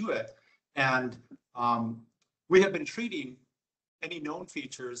 documentation to it. And we have been treating any known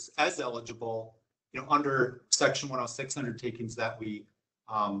features as eligible, under Section 106 undertakings that we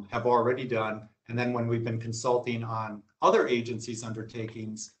have already done. And then when we've been consulting on other agencies'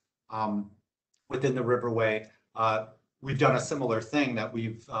 undertakings within the Riverway, we've done a similar thing that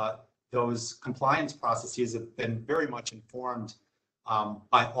those compliance processes have been very much informed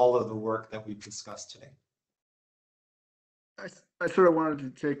by all of the work that we've discussed today. I sort of wanted to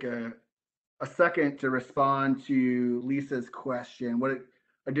take a second to respond to Lisa's question. What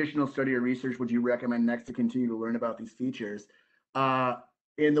additional study or research would you recommend next to continue to learn about these features?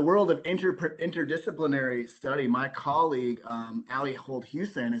 In the world of interdisciplinary study, my colleague, Ali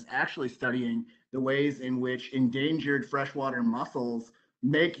Holt-Hewson, is actually studying the ways in which endangered freshwater mussels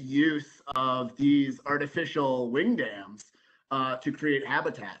make use of these artificial wing dams to create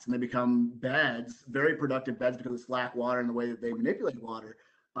habitats. And they become beds, very productive beds because of slack water and the way that they manipulate water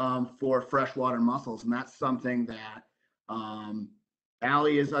for freshwater mussels. And that's something that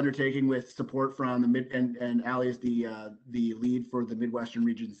Allie is undertaking with support from the and Allie is the lead for the Midwestern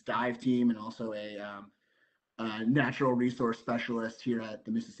Region's dive team and also a natural resource specialist here at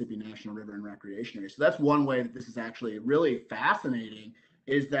the Mississippi National River and Recreation Area. So that's one way that this is actually really fascinating,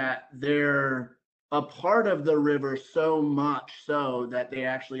 is that they're a part of the river so much so that they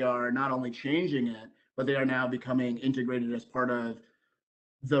actually are not only changing it, but they are now becoming integrated as part of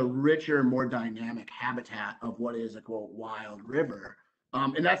the richer, more dynamic habitat of what is a quote wild river.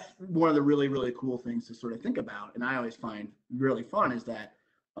 And that's one of the really, really cool things to sort of think about. And I always find really fun is that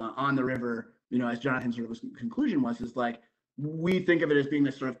on the river, you know, as Jonathan's sort of conclusion was, is like, we think of it as being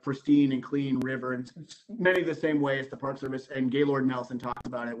this sort of pristine and clean river in many of the same ways the Park Service and Gaylord Nelson talked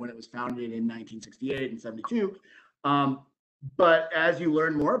about it when it was founded in 1968 and 72. But as you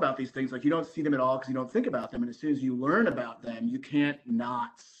learn more about these things, like you don't see them at all because you don't think about them. And as soon as you learn about them, you can't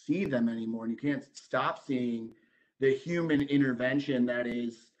not see them anymore. And you can't stop seeing the human intervention that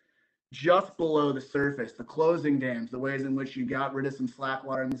is just below the surface, the closing dams, the ways in which you got rid of some slack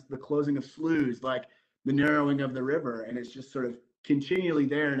water, and the closing of sloughs, like the narrowing of the river. And it's just sort of continually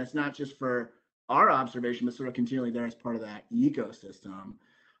there. And it's not just for our observation, but sort of continually there as part of that ecosystem.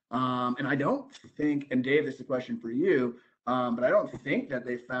 And I don't think, and Dave, this is a question for you, but I don't think that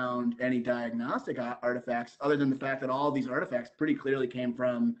they found any diagnostic artifacts other than the fact that all of these artifacts pretty clearly came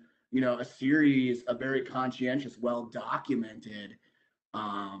from, you know, a series of very conscientious, well-documented,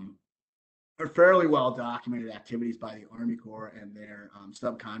 or fairly well-documented activities by the Army Corps and their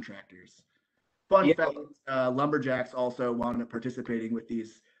subcontractors. Fun fact, lumberjacks also wound up participating with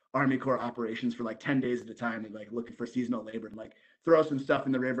these Army Corps operations for like 10 days at a time. They're like looking for seasonal labor and like throw some stuff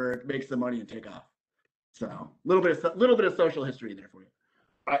in the river, make some money and take off. So a little bit of social history there for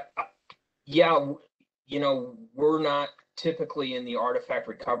you. Yeah, you know, we're not typically in the artifact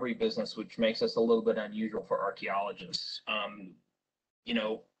recovery business, which makes us a little bit unusual for archaeologists. You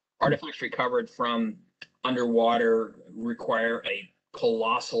know, artifacts recovered from underwater require a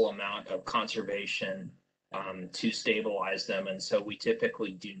colossal amount of conservation to stabilize them. And so we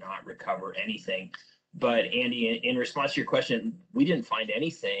typically do not recover anything. But Andy, in response to your question, we didn't find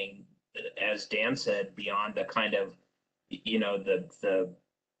anything, as Dan said, beyond the kind of, you know, the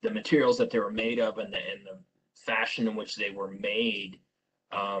materials that they were made of and the fashion in which they were made,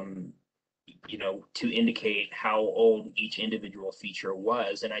 you know, to indicate how old each individual feature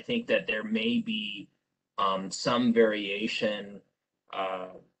was. And I think that there may be some variation,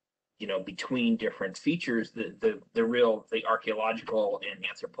 you know, between different features. The archaeological and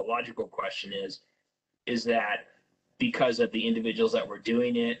anthropological question is that because of the individuals that were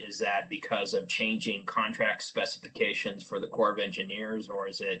doing it? Is that because of changing contract specifications for the Corps of Engineers, or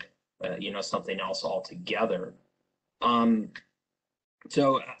is it, you know, something else altogether?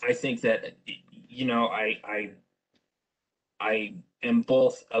 So I think that, you know, I am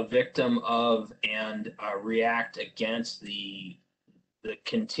both a victim of and react against the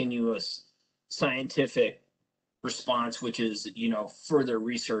continuous scientific response, which is, you know, further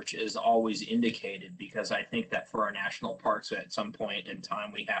research is always indicated, because I think that for our national parks at some point in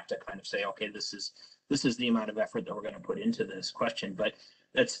time, we have to kind of say, okay, this is the amount of effort that we're going to put into this question. But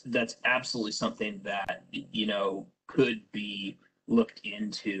that's absolutely something that, you know, could be looked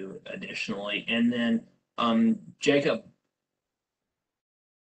into additionally. And then Jacob,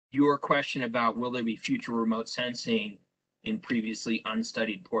 your question about will there be future remote sensing in previously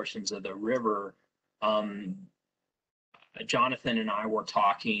unstudied portions of the river. Jonathan and I were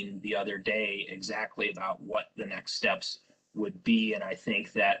talking the other day exactly about what the next steps would be. And I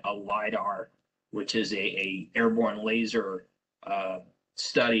think that a LiDAR, which is a airborne laser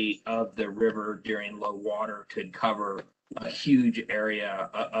study of the river during low water, could cover a huge area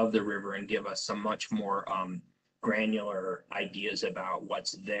of the river and give us some much more granular ideas about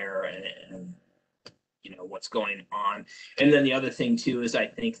what's there and you know what's going on. And then the other thing too is I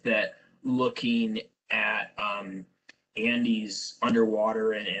think that looking at Andy's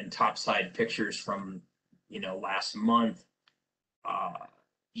underwater and topside pictures from, you know, last month,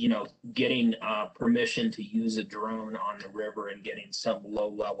 you know, getting permission to use a drone on the river and getting some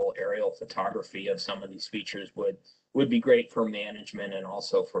low-level aerial photography of some of these features would be great for management and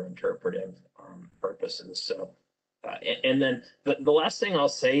also for interpretive purposes. So, and then the last thing I'll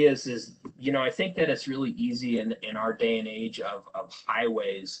say is, you know, I think that it's really easy in our day and age of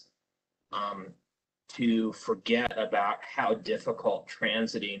highways to forget about how difficult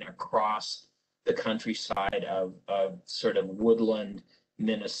transiting across the countryside of sort of woodland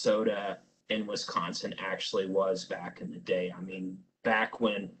Minnesota and Wisconsin actually was back in the day. I mean, back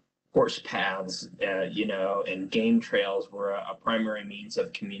when horse paths, you know, and game trails were a primary means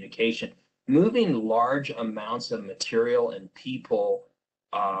of communication, moving large amounts of material and people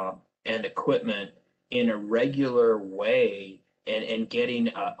and equipment in a regular way and getting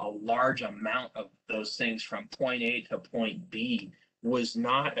a large amount of those things from point A to point B was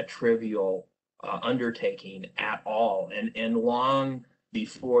not a trivial undertaking at all. And long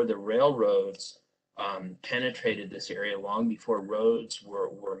before the railroads penetrated this area, long before roads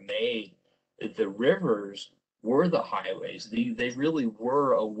were made, the rivers were the highways. They really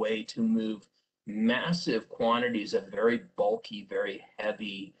were a way to move massive quantities of very bulky, very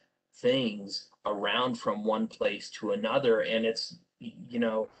heavy things around from one place to another. And it's, you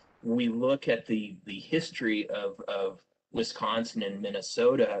know, we look at the history of Wisconsin and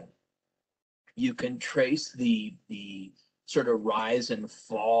Minnesota, you can trace the sort of rise and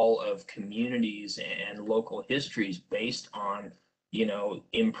fall of communities and local histories based on, you know,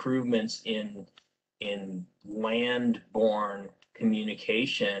 improvements in land-borne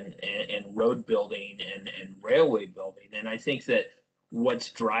communication and road building and railway building. And I think that what's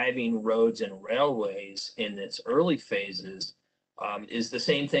driving roads and railways in its early phases is the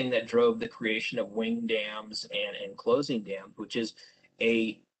same thing that drove the creation of wing dams and closing dams, which is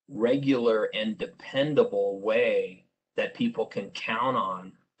a regular and dependable way that people can count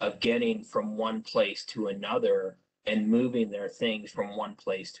on of getting from one place to another and moving their things from one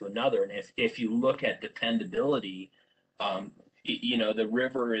place to another. And if you look at dependability, you know, the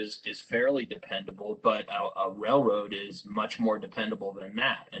river is fairly dependable, but a railroad is much more dependable than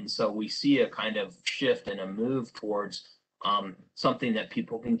that. And so we see a kind of shift and a move towards something that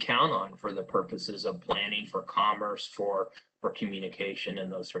people can count on for the purposes of planning, for commerce, for communication,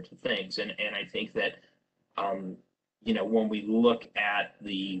 and those sorts of things. And I think that you know, when we look at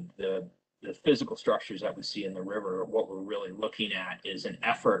the physical structures that we see in the river, what we're really looking at is an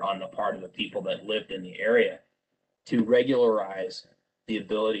effort on the part of the people that lived in the area to regularize the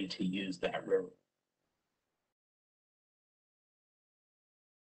ability to use that river.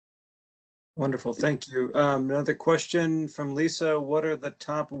 Wonderful, thank you. Another question from Lisa. What are the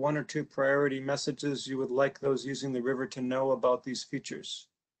top 1 or 2 priority messages you would like those using the river to know about these features?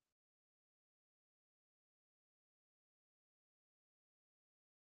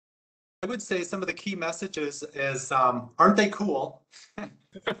 I would say some of the key messages is, aren't they cool? And,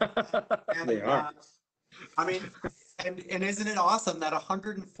 They are. I mean, and isn't it awesome that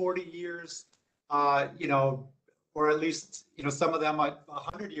 140 years, you know, or at least, you know, some of them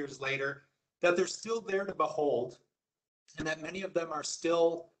 100 years later, that they're still there to behold, and that many of them are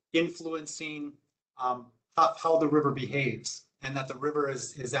still influencing how the river behaves, and that the river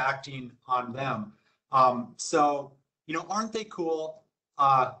is acting on them. So, you know, aren't they cool?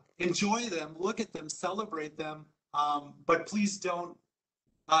 Enjoy them, look at them, celebrate them, but please don't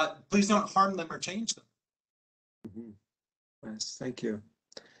harm them or change them. Yes, thank you.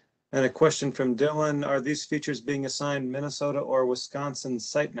 And a question from Dylan. Are these features being assigned Minnesota or Wisconsin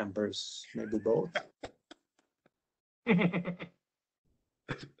site numbers? Maybe both.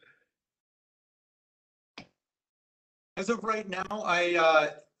 As of right now,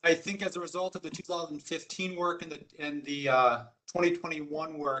 I think as a result of the 2015 work and the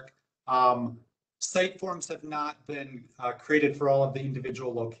 2021 work, site forms have not been created for all of the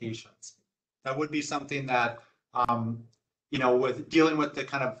individual locations. That would be something that, you know, with dealing with the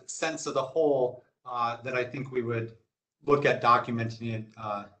kind of sense of the whole, that I think we would look at documenting it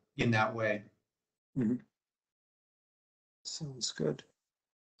in that way. Mm-hmm. Sounds good.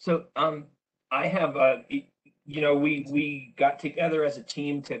 So I have, you know, we got together as a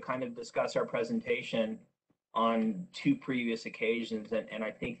team to kind of discuss our presentation on 2 previous occasions. And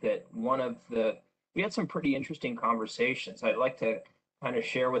I think that we had some pretty interesting conversations. I'd like to kind of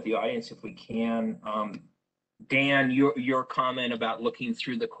share with the audience if we can. Dan, your comment about looking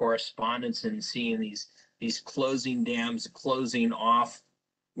through the correspondence and seeing these closing dams closing off,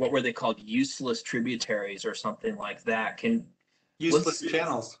 what were they called, useless tributaries or something like that. Useless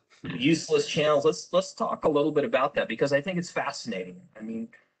channels. Useless channels. Let's talk a little bit about that, because I think it's fascinating. I mean,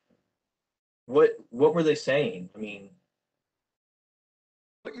 what were they saying? I mean,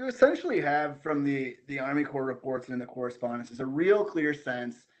 what you essentially have from the Army Corps reports and in the correspondence is a real clear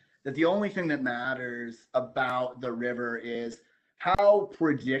sense that the only thing that matters about the river is how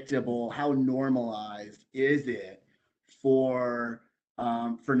predictable, how normalized is it for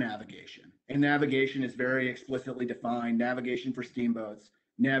navigation. And navigation is very explicitly defined: navigation for steamboats,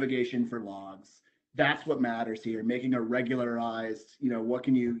 navigation for logs. That's what matters here, making a regularized, you know, what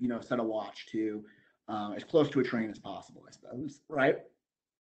can you, you know, set a watch to as close to a train as possible, I suppose, right?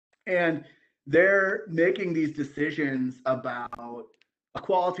 And they're making these decisions about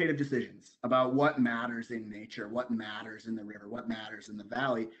qualitative decisions about what matters in nature, what matters in the river, what matters in the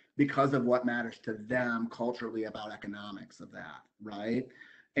valley, because of what matters to them culturally about economics of that, right?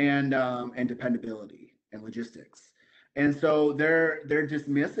 And dependability and logistics. And so they're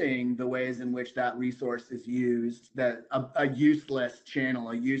dismissing the ways in which that resource is used, that a useless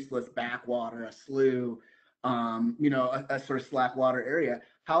channel, a useless backwater, a slough, a sort of slack water area,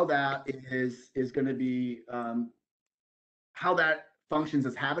 how that is going to be, how that functions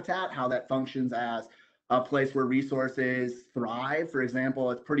as habitat, how that functions as a place where resources thrive. For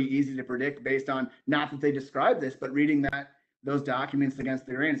example, it's pretty easy to predict based on, not that they describe this, but reading those documents against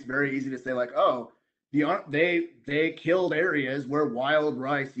the grain, it's very easy to say like, oh, they killed areas where wild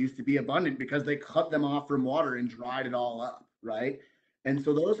rice used to be abundant because they cut them off from water and dried it all up, right? And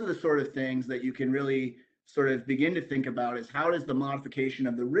so those are the sort of things that you can really sort of begin to think about, is how does the modification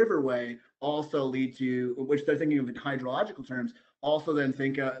of the riverway also lead to, which they're thinking of in hydrological terms, also then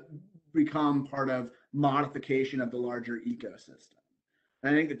become part of modification of the larger ecosystem.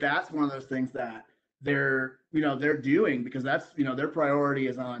 And I think that that's one of those things that they're doing, because that's, their priority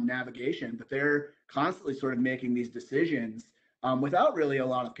is on navigation, but they're constantly sort of making these decisions without really a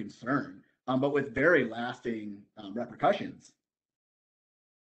lot of concern, but with very lasting repercussions.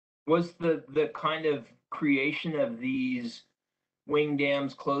 Was the kind of creation of these wing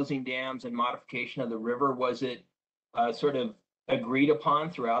dams, closing dams, and modification of the river, was it sort of agreed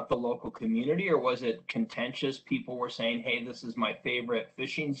upon throughout the local community, or was it contentious? People were saying, hey, this is my favorite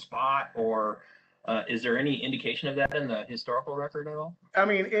fishing spot, or is there any indication of that in the historical record at all? I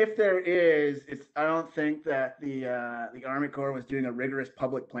mean, if there is, I don't think that the Army Corps was doing a rigorous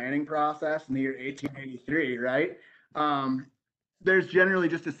public planning process in the year 1883, right? There's generally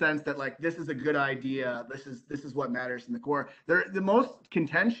just a sense that like, this is a good idea. This is what matters in the Corps. The most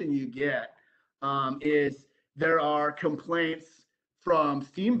contention you get is there are complaints from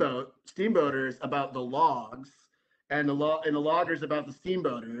steamboaters about the logs, and the loggers about the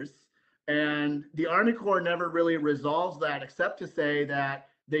steamboaters. And the Army Corps never really resolves that, except to say that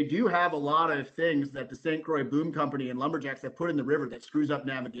they do have a lot of things that the St. Croix Boom Company and lumberjacks have put in the river that screws up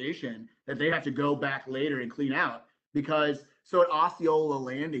navigation, that they have to go back later and clean out. Because so at Osceola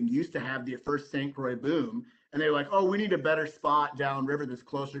Landing used to have the first St. Croix boom, and they're like, oh, we need a better spot downriver that's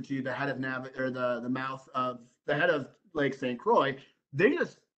closer to the head of the mouth of the head of Lake St. Croix. They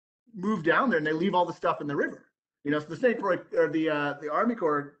just move down there and they leave all the stuff in the river. So the St. Croix or the Army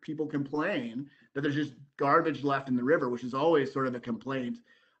Corps people complain that there's just garbage left in the river, which is always sort of a complaint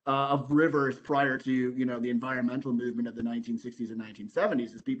of rivers prior to the environmental movement of the 1960s and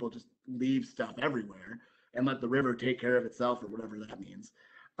 1970s, is people just leave stuff everywhere and let the river take care of itself, or whatever that means,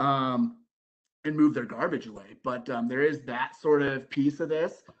 and move their garbage away. But there is that sort of piece of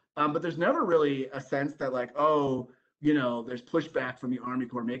this, but there's never really a sense that like, oh, there's pushback from the Army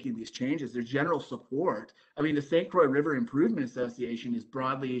Corps making these changes. There's general support. I mean, the St. Croix River Improvement Association is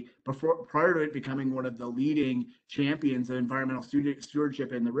broadly, prior to it becoming one of the leading champions of environmental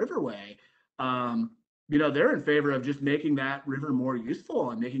stewardship in the Riverway, they're in favor of just making that river more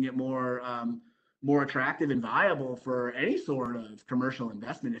useful and making it more attractive and viable for any sort of commercial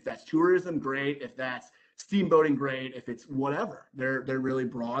investment. If that's tourism, great. If that's steamboating, great. If it's whatever, they're really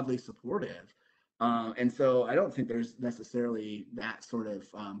broadly supportive. And so I don't think there's necessarily that sort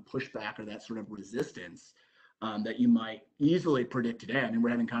of pushback or that sort of resistance that you might easily predict today. I mean,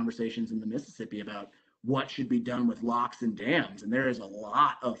 we're having conversations in the Mississippi about what should be done with locks and dams, and there is a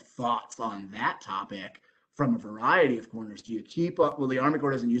lot of thoughts on that topic from a variety of corners. Do you keep up? Well, the Army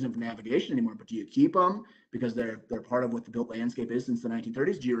Corps doesn't use them for navigation anymore, but do you keep them because they're part of what the built landscape is since the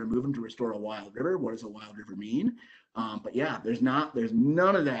 1930s? Do you remove them to restore a wild river? What does a wild river mean? But yeah, there's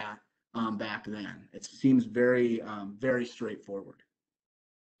none of that back then. It seems very, very straightforward.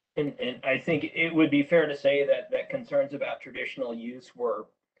 And I think it would be fair to say that concerns about traditional use were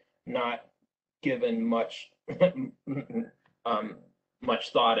not given much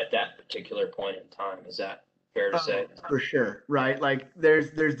much thought at that particular point in time. Is that fair to say? For sure, right? Like there's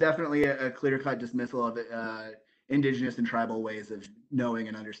definitely a clear-cut dismissal of indigenous and tribal ways of knowing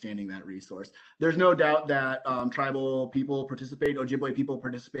and understanding that resource. There's no doubt that tribal people participate, Ojibwe people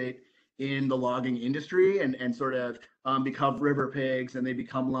participate in the logging industry and sort of become river pigs, and they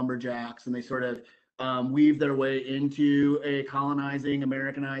become lumberjacks, and they sort of weave their way into a colonizing,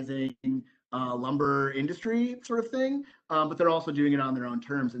 Americanizing lumber industry sort of thing. But they're also doing it on their own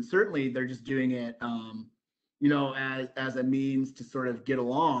terms. And certainly they're just doing it, as a means to sort of get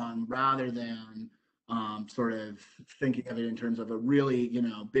along, rather than sort of thinking of it in terms of a really,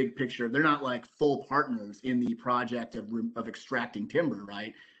 big picture. They're not like full partners in the project of extracting timber,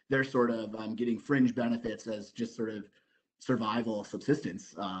 right? They're sort of getting fringe benefits as just sort of survival,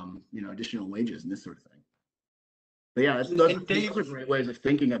 subsistence, additional wages and this sort of thing. But yeah, those are great ways of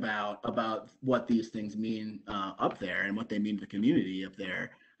thinking about what these things mean up there and what they mean to the community up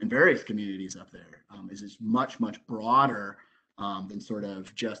there and various communities up there. Is much broader than sort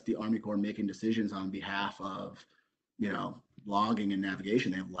of just the Army Corps making decisions on behalf of, logging and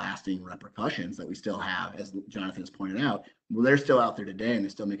navigation. They have lasting repercussions that we still have, as Jonathan has pointed out. Well, they're still out there today, and they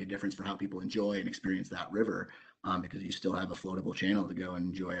still make a difference for how people enjoy and experience that river, because you still have a floatable channel to go and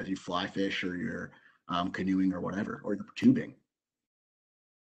enjoy as you fly fish or you're canoeing or whatever, or tubing.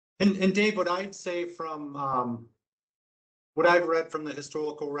 And Dave, what I'd say from what I've read from the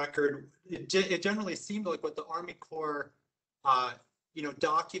historical record, it generally seemed like what the Army Corps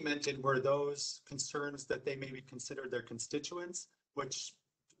documented were those concerns that they maybe considered their constituents, which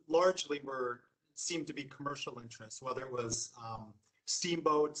largely seemed to be commercial interests, whether it was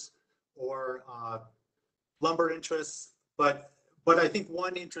steamboats or lumber interests. But I think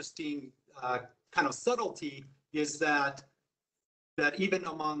one interesting kind of subtlety is that even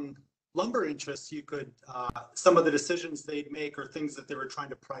among lumber interests, you could some of the decisions they'd make or things that they were trying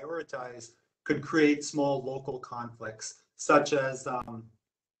to prioritize could create small local conflicts, such as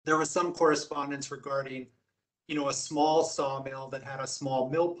there was some correspondence regarding, a small sawmill that had a small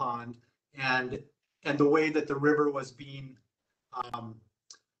mill pond, and the way that the river was being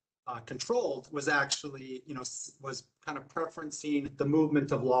controlled was actually, was kind of preferencing the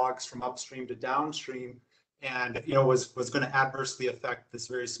movement of logs from upstream to downstream, and was going to adversely affect this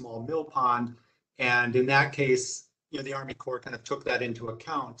very small mill pond. And in that case, the Army Corps kind of took that into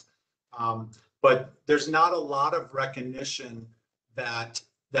account. But there's not a lot of recognition that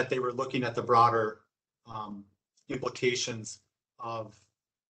they were looking at the broader implications of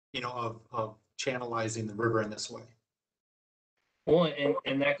channelizing the river in this way. Well,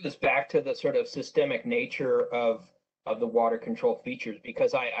 and that goes back to the sort of systemic nature of the water control features,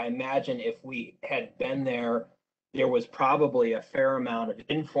 because I imagine if we had been there, there was probably a fair amount of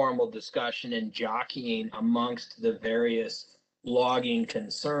informal discussion and jockeying amongst the various logging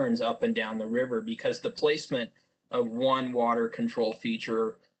concerns up and down the river, because the placement of one water control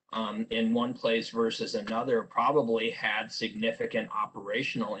feature in one place versus another probably had significant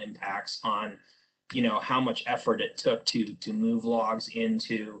operational impacts on, how much effort it took to move logs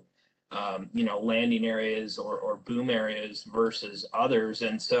into, landing areas or boom areas versus others.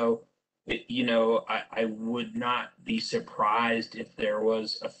 And so, I would not be surprised if there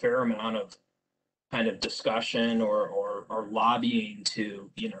was a fair amount of kind of discussion or lobbying to,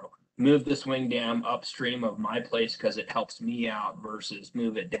 move the swing dam upstream of my place because it helps me out versus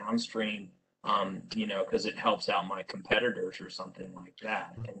move it downstream, because it helps out my competitors or something like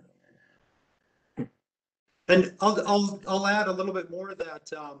that. And I'll add a little bit more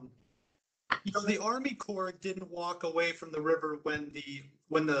that the Army Corps didn't walk away from the river when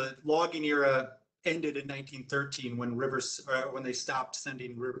the logging era ended in 1913, when they stopped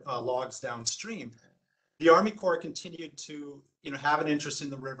sending logs downstream. The Army Corps continued to have an interest in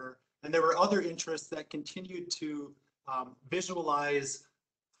the river, and there were other interests that continued to visualize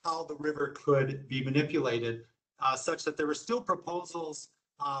how the river could be manipulated, such that there were still proposals,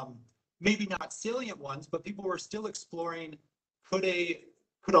 maybe not salient ones, but people were still exploring, could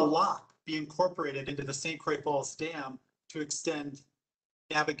a lock be incorporated into the St. Croix Falls Dam to extend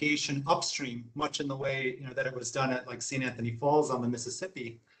navigation upstream, much in the way that it was done at like St. Anthony Falls on the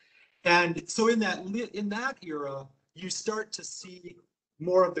Mississippi. And so in that era, you start to see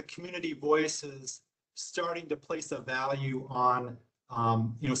more of the community voices starting to place a value on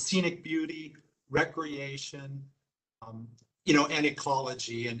scenic beauty, recreation, and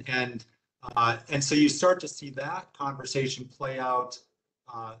ecology, and so you start to see that conversation play out,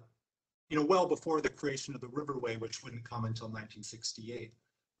 well before the creation of the Riverway, which wouldn't come until 1968.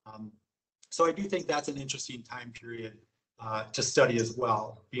 So I do think that's an interesting time period to study as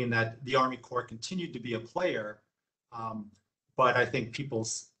well, being that the Army Corps continued to be a player, but I think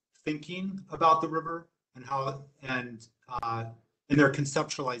people's thinking about the river and how and their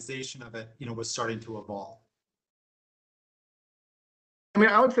conceptualization of it, was starting to evolve. I mean,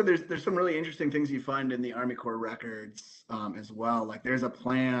 I would say there's some really interesting things you find in the Army Corps records as well. Like there's a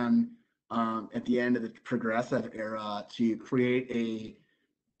plan at the end of the Progressive era to create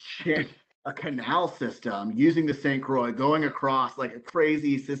a canal system using the St. Croix, going across like a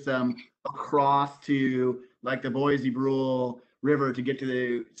crazy system across to like the Boise Brule River to get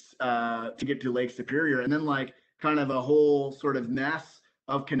to Lake Superior, and then like kind of a whole sort of mess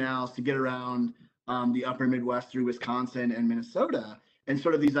of canals to get around the upper Midwest through Wisconsin and Minnesota. And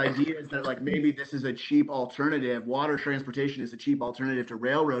sort of these ideas that like maybe this is a cheap alternative, water transportation is a cheap alternative to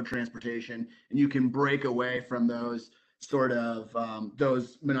railroad transportation, and you can break away from those sort of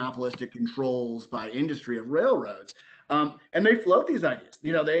those monopolistic controls by industry of railroads. And they float these ideas.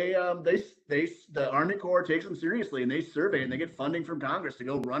 You know, the Army Corps takes them seriously, and they survey, and they get funding from Congress to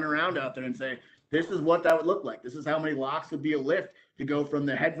go run around out there and say, this is what that would look like. This is how many locks would be a lift to go from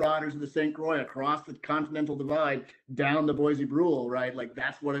the headwaters of the St. Croix across the Continental Divide down the Boise Brule, right? Like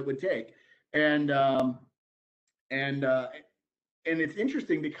that's what it would take. And it's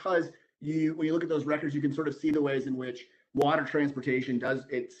interesting because when you look at those records, you can sort of see the ways in which water transportation does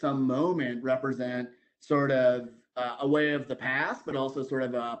at some moment represent sort of a way of the past, but also sort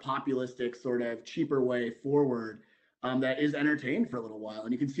of a populistic, sort of cheaper way forward that is entertained for a little while.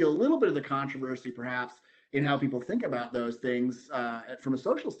 And you can see a little bit of the controversy, perhaps, in how people think about those things from a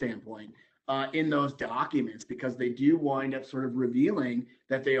social standpoint in those documents, because they do wind up sort of revealing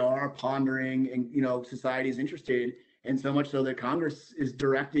that they are pondering, and society is interested, and so much so that Congress is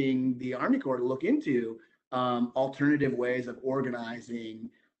directing the Army Corps to look into alternative ways of organizing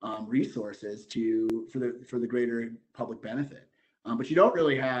resources for the greater public benefit. But you don't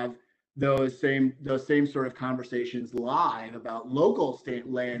really have those same sort of conversations live about local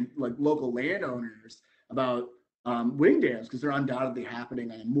landowners about wing dams, because they're undoubtedly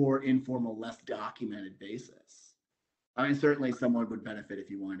happening on a more informal, less documented basis. I mean, certainly someone would benefit if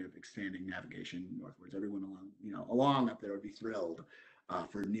you wind up expanding navigation northwards. Everyone along up there would be thrilled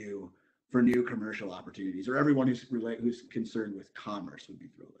for new commercial opportunities, or everyone who's concerned with commerce would be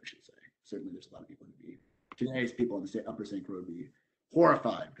thrilled, I should say. Certainly there's a lot of people who'd be, today's people in the upper St. Croix would be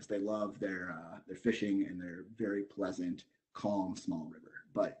horrified because they love their fishing and their very pleasant, calm, small river.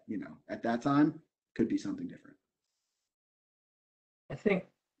 But, at that time, could be something different. I think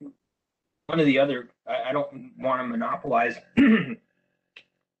one of the other, I don't want to monopolize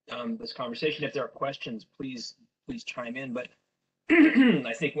this conversation. If there are questions, please chime in. But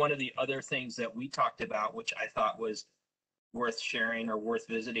I think one of the other things that we talked about, which I thought was worth sharing or worth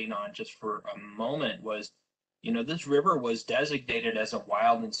visiting on just for a moment, was, this river was designated as a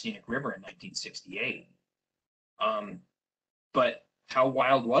wild and scenic river in 1968. But how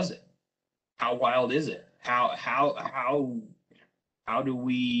wild was it? How wild is it? How do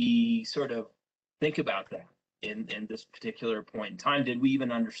we sort of think about that in this particular point in time? Did we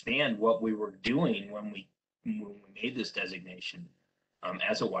even understand what we were doing when we made this designation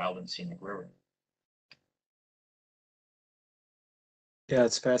as a wild and scenic river? Yeah,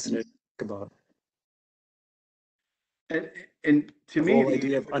 it's fascinating to think about. And to The me, whole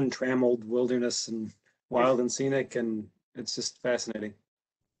idea of untrammeled wilderness and wild and scenic, and it's just fascinating.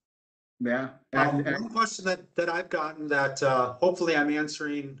 Yeah. One question that I've gotten that hopefully I'm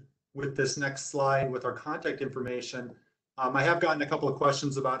answering with this next slide with our contact information. I have gotten a couple of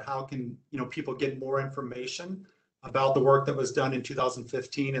questions about how can people get more information about the work that was done in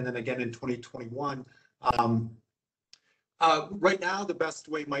 2015 and then again in 2021. Right now, the best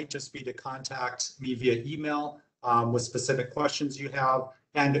way might just be to contact me via email with specific questions you have.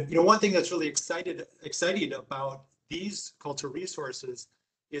 And one thing that's really exciting about these cultural resources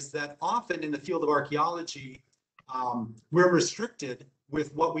is that often in the field of archaeology, we're restricted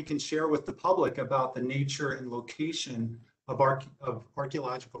with what we can share with the public about the nature and location of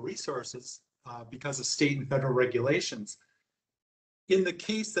archaeological resources because of state and federal regulations. In the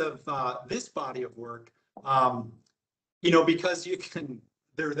case of this body of work, because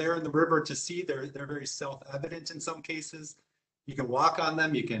they're there in the river to see, they're very self-evident in some cases. You can walk on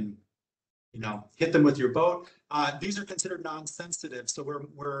them, you can hit them with your boat. These are considered non-sensitive, so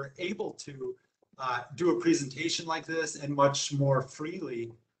we're able to do a presentation like this and much more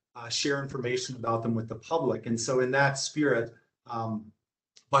freely share information about them with the public. And so in that spirit,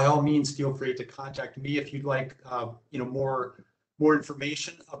 by all means, feel free to contact me if you'd like more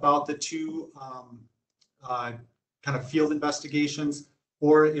information about the two kind of field investigations,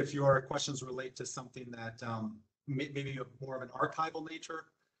 or if your questions relate to something that maybe more of an archival nature,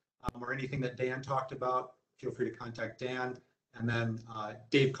 or anything that Dan talked about, feel free to contact Dan. And then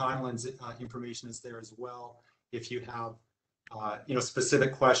Dave Conlin's information is there as well if you have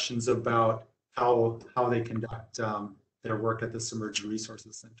specific questions about how they conduct their work at the Submerged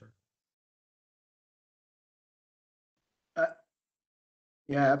Resources Center.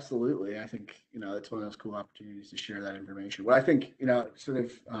 Yeah, absolutely. I think it's one of those cool opportunities to share that information. Well, I think sort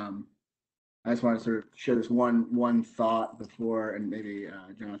of I just want to sort of share this one thought before, and maybe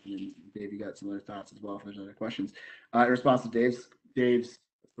Jonathan and Dave, you got some other thoughts as well if there's other questions. In response to Dave's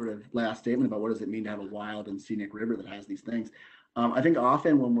sort of last statement about what does it mean to have a wild and scenic river that has these things. I think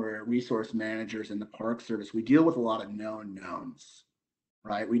often when we're resource managers in the Park Service, we deal with a lot of known knowns,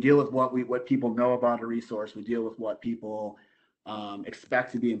 right? We deal with what people know about a resource. We deal with what people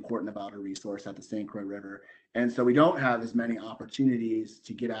expect to be important about a resource at the St. Croix River. And so we don't have as many opportunities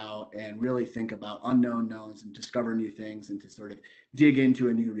to get out and really think about unknown knowns and discover new things and to sort of dig into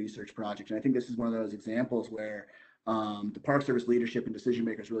a new research project. And I think this is one of those examples where the Park Service leadership and decision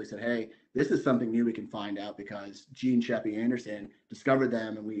makers really said, hey, this is something new we can find out because Gene Sheppy Anderson discovered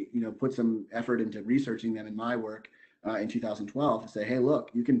them, and we put some effort into researching them in my work in 2012 to say, hey,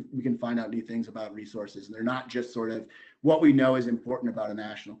 look, we can find out new things about resources. And they're not just sort of what we know is important about a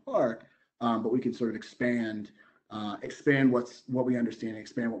national park, but we can sort of expand what we understand,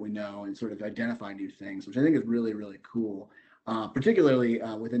 expand what we know, and sort of identify new things, which I think is really, really cool. Particularly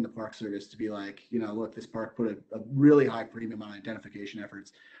within the Park Service, to be like, look, this park put a really high premium on identification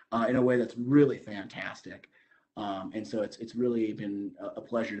efforts in a way that's really fantastic. And so it's really been a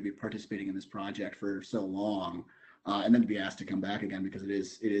pleasure to be participating in this project for so long, and then to be asked to come back again because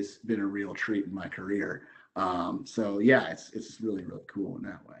it has been a real treat in my career. So yeah, it's really, really cool in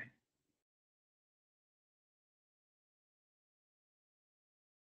that way.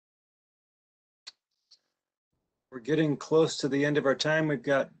 We're getting close to the end of our time. We've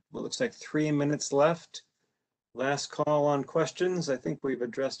got what looks like 3 minutes left. Last call on questions. I think we've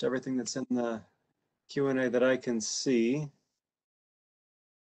addressed everything that's in the Q&A that I can see.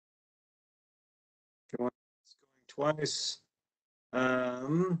 Going twice. I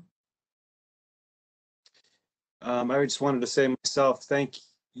just wanted to say myself, thank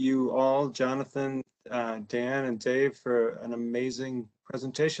you all, Jonathan, Dan, and Dave, for an amazing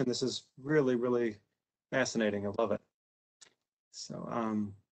presentation. This is really, really fascinating. I love it.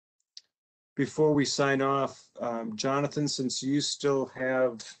 So before we sign off, Jonathan, since you still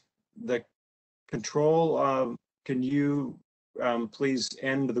have the control, can you please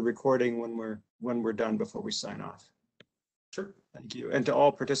end the recording when we're done before we sign off? Sure. Thank you. And to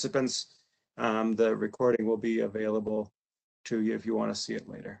all participants, the recording will be available to you if you want to see it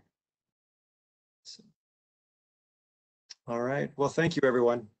later. So, all right. Well, thank you,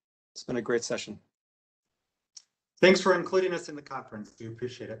 everyone. It's been a great session. Thanks for including us in the conference. We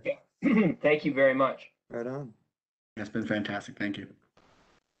appreciate it. Yeah. Thank you very much. Right on. It's been fantastic. Thank you.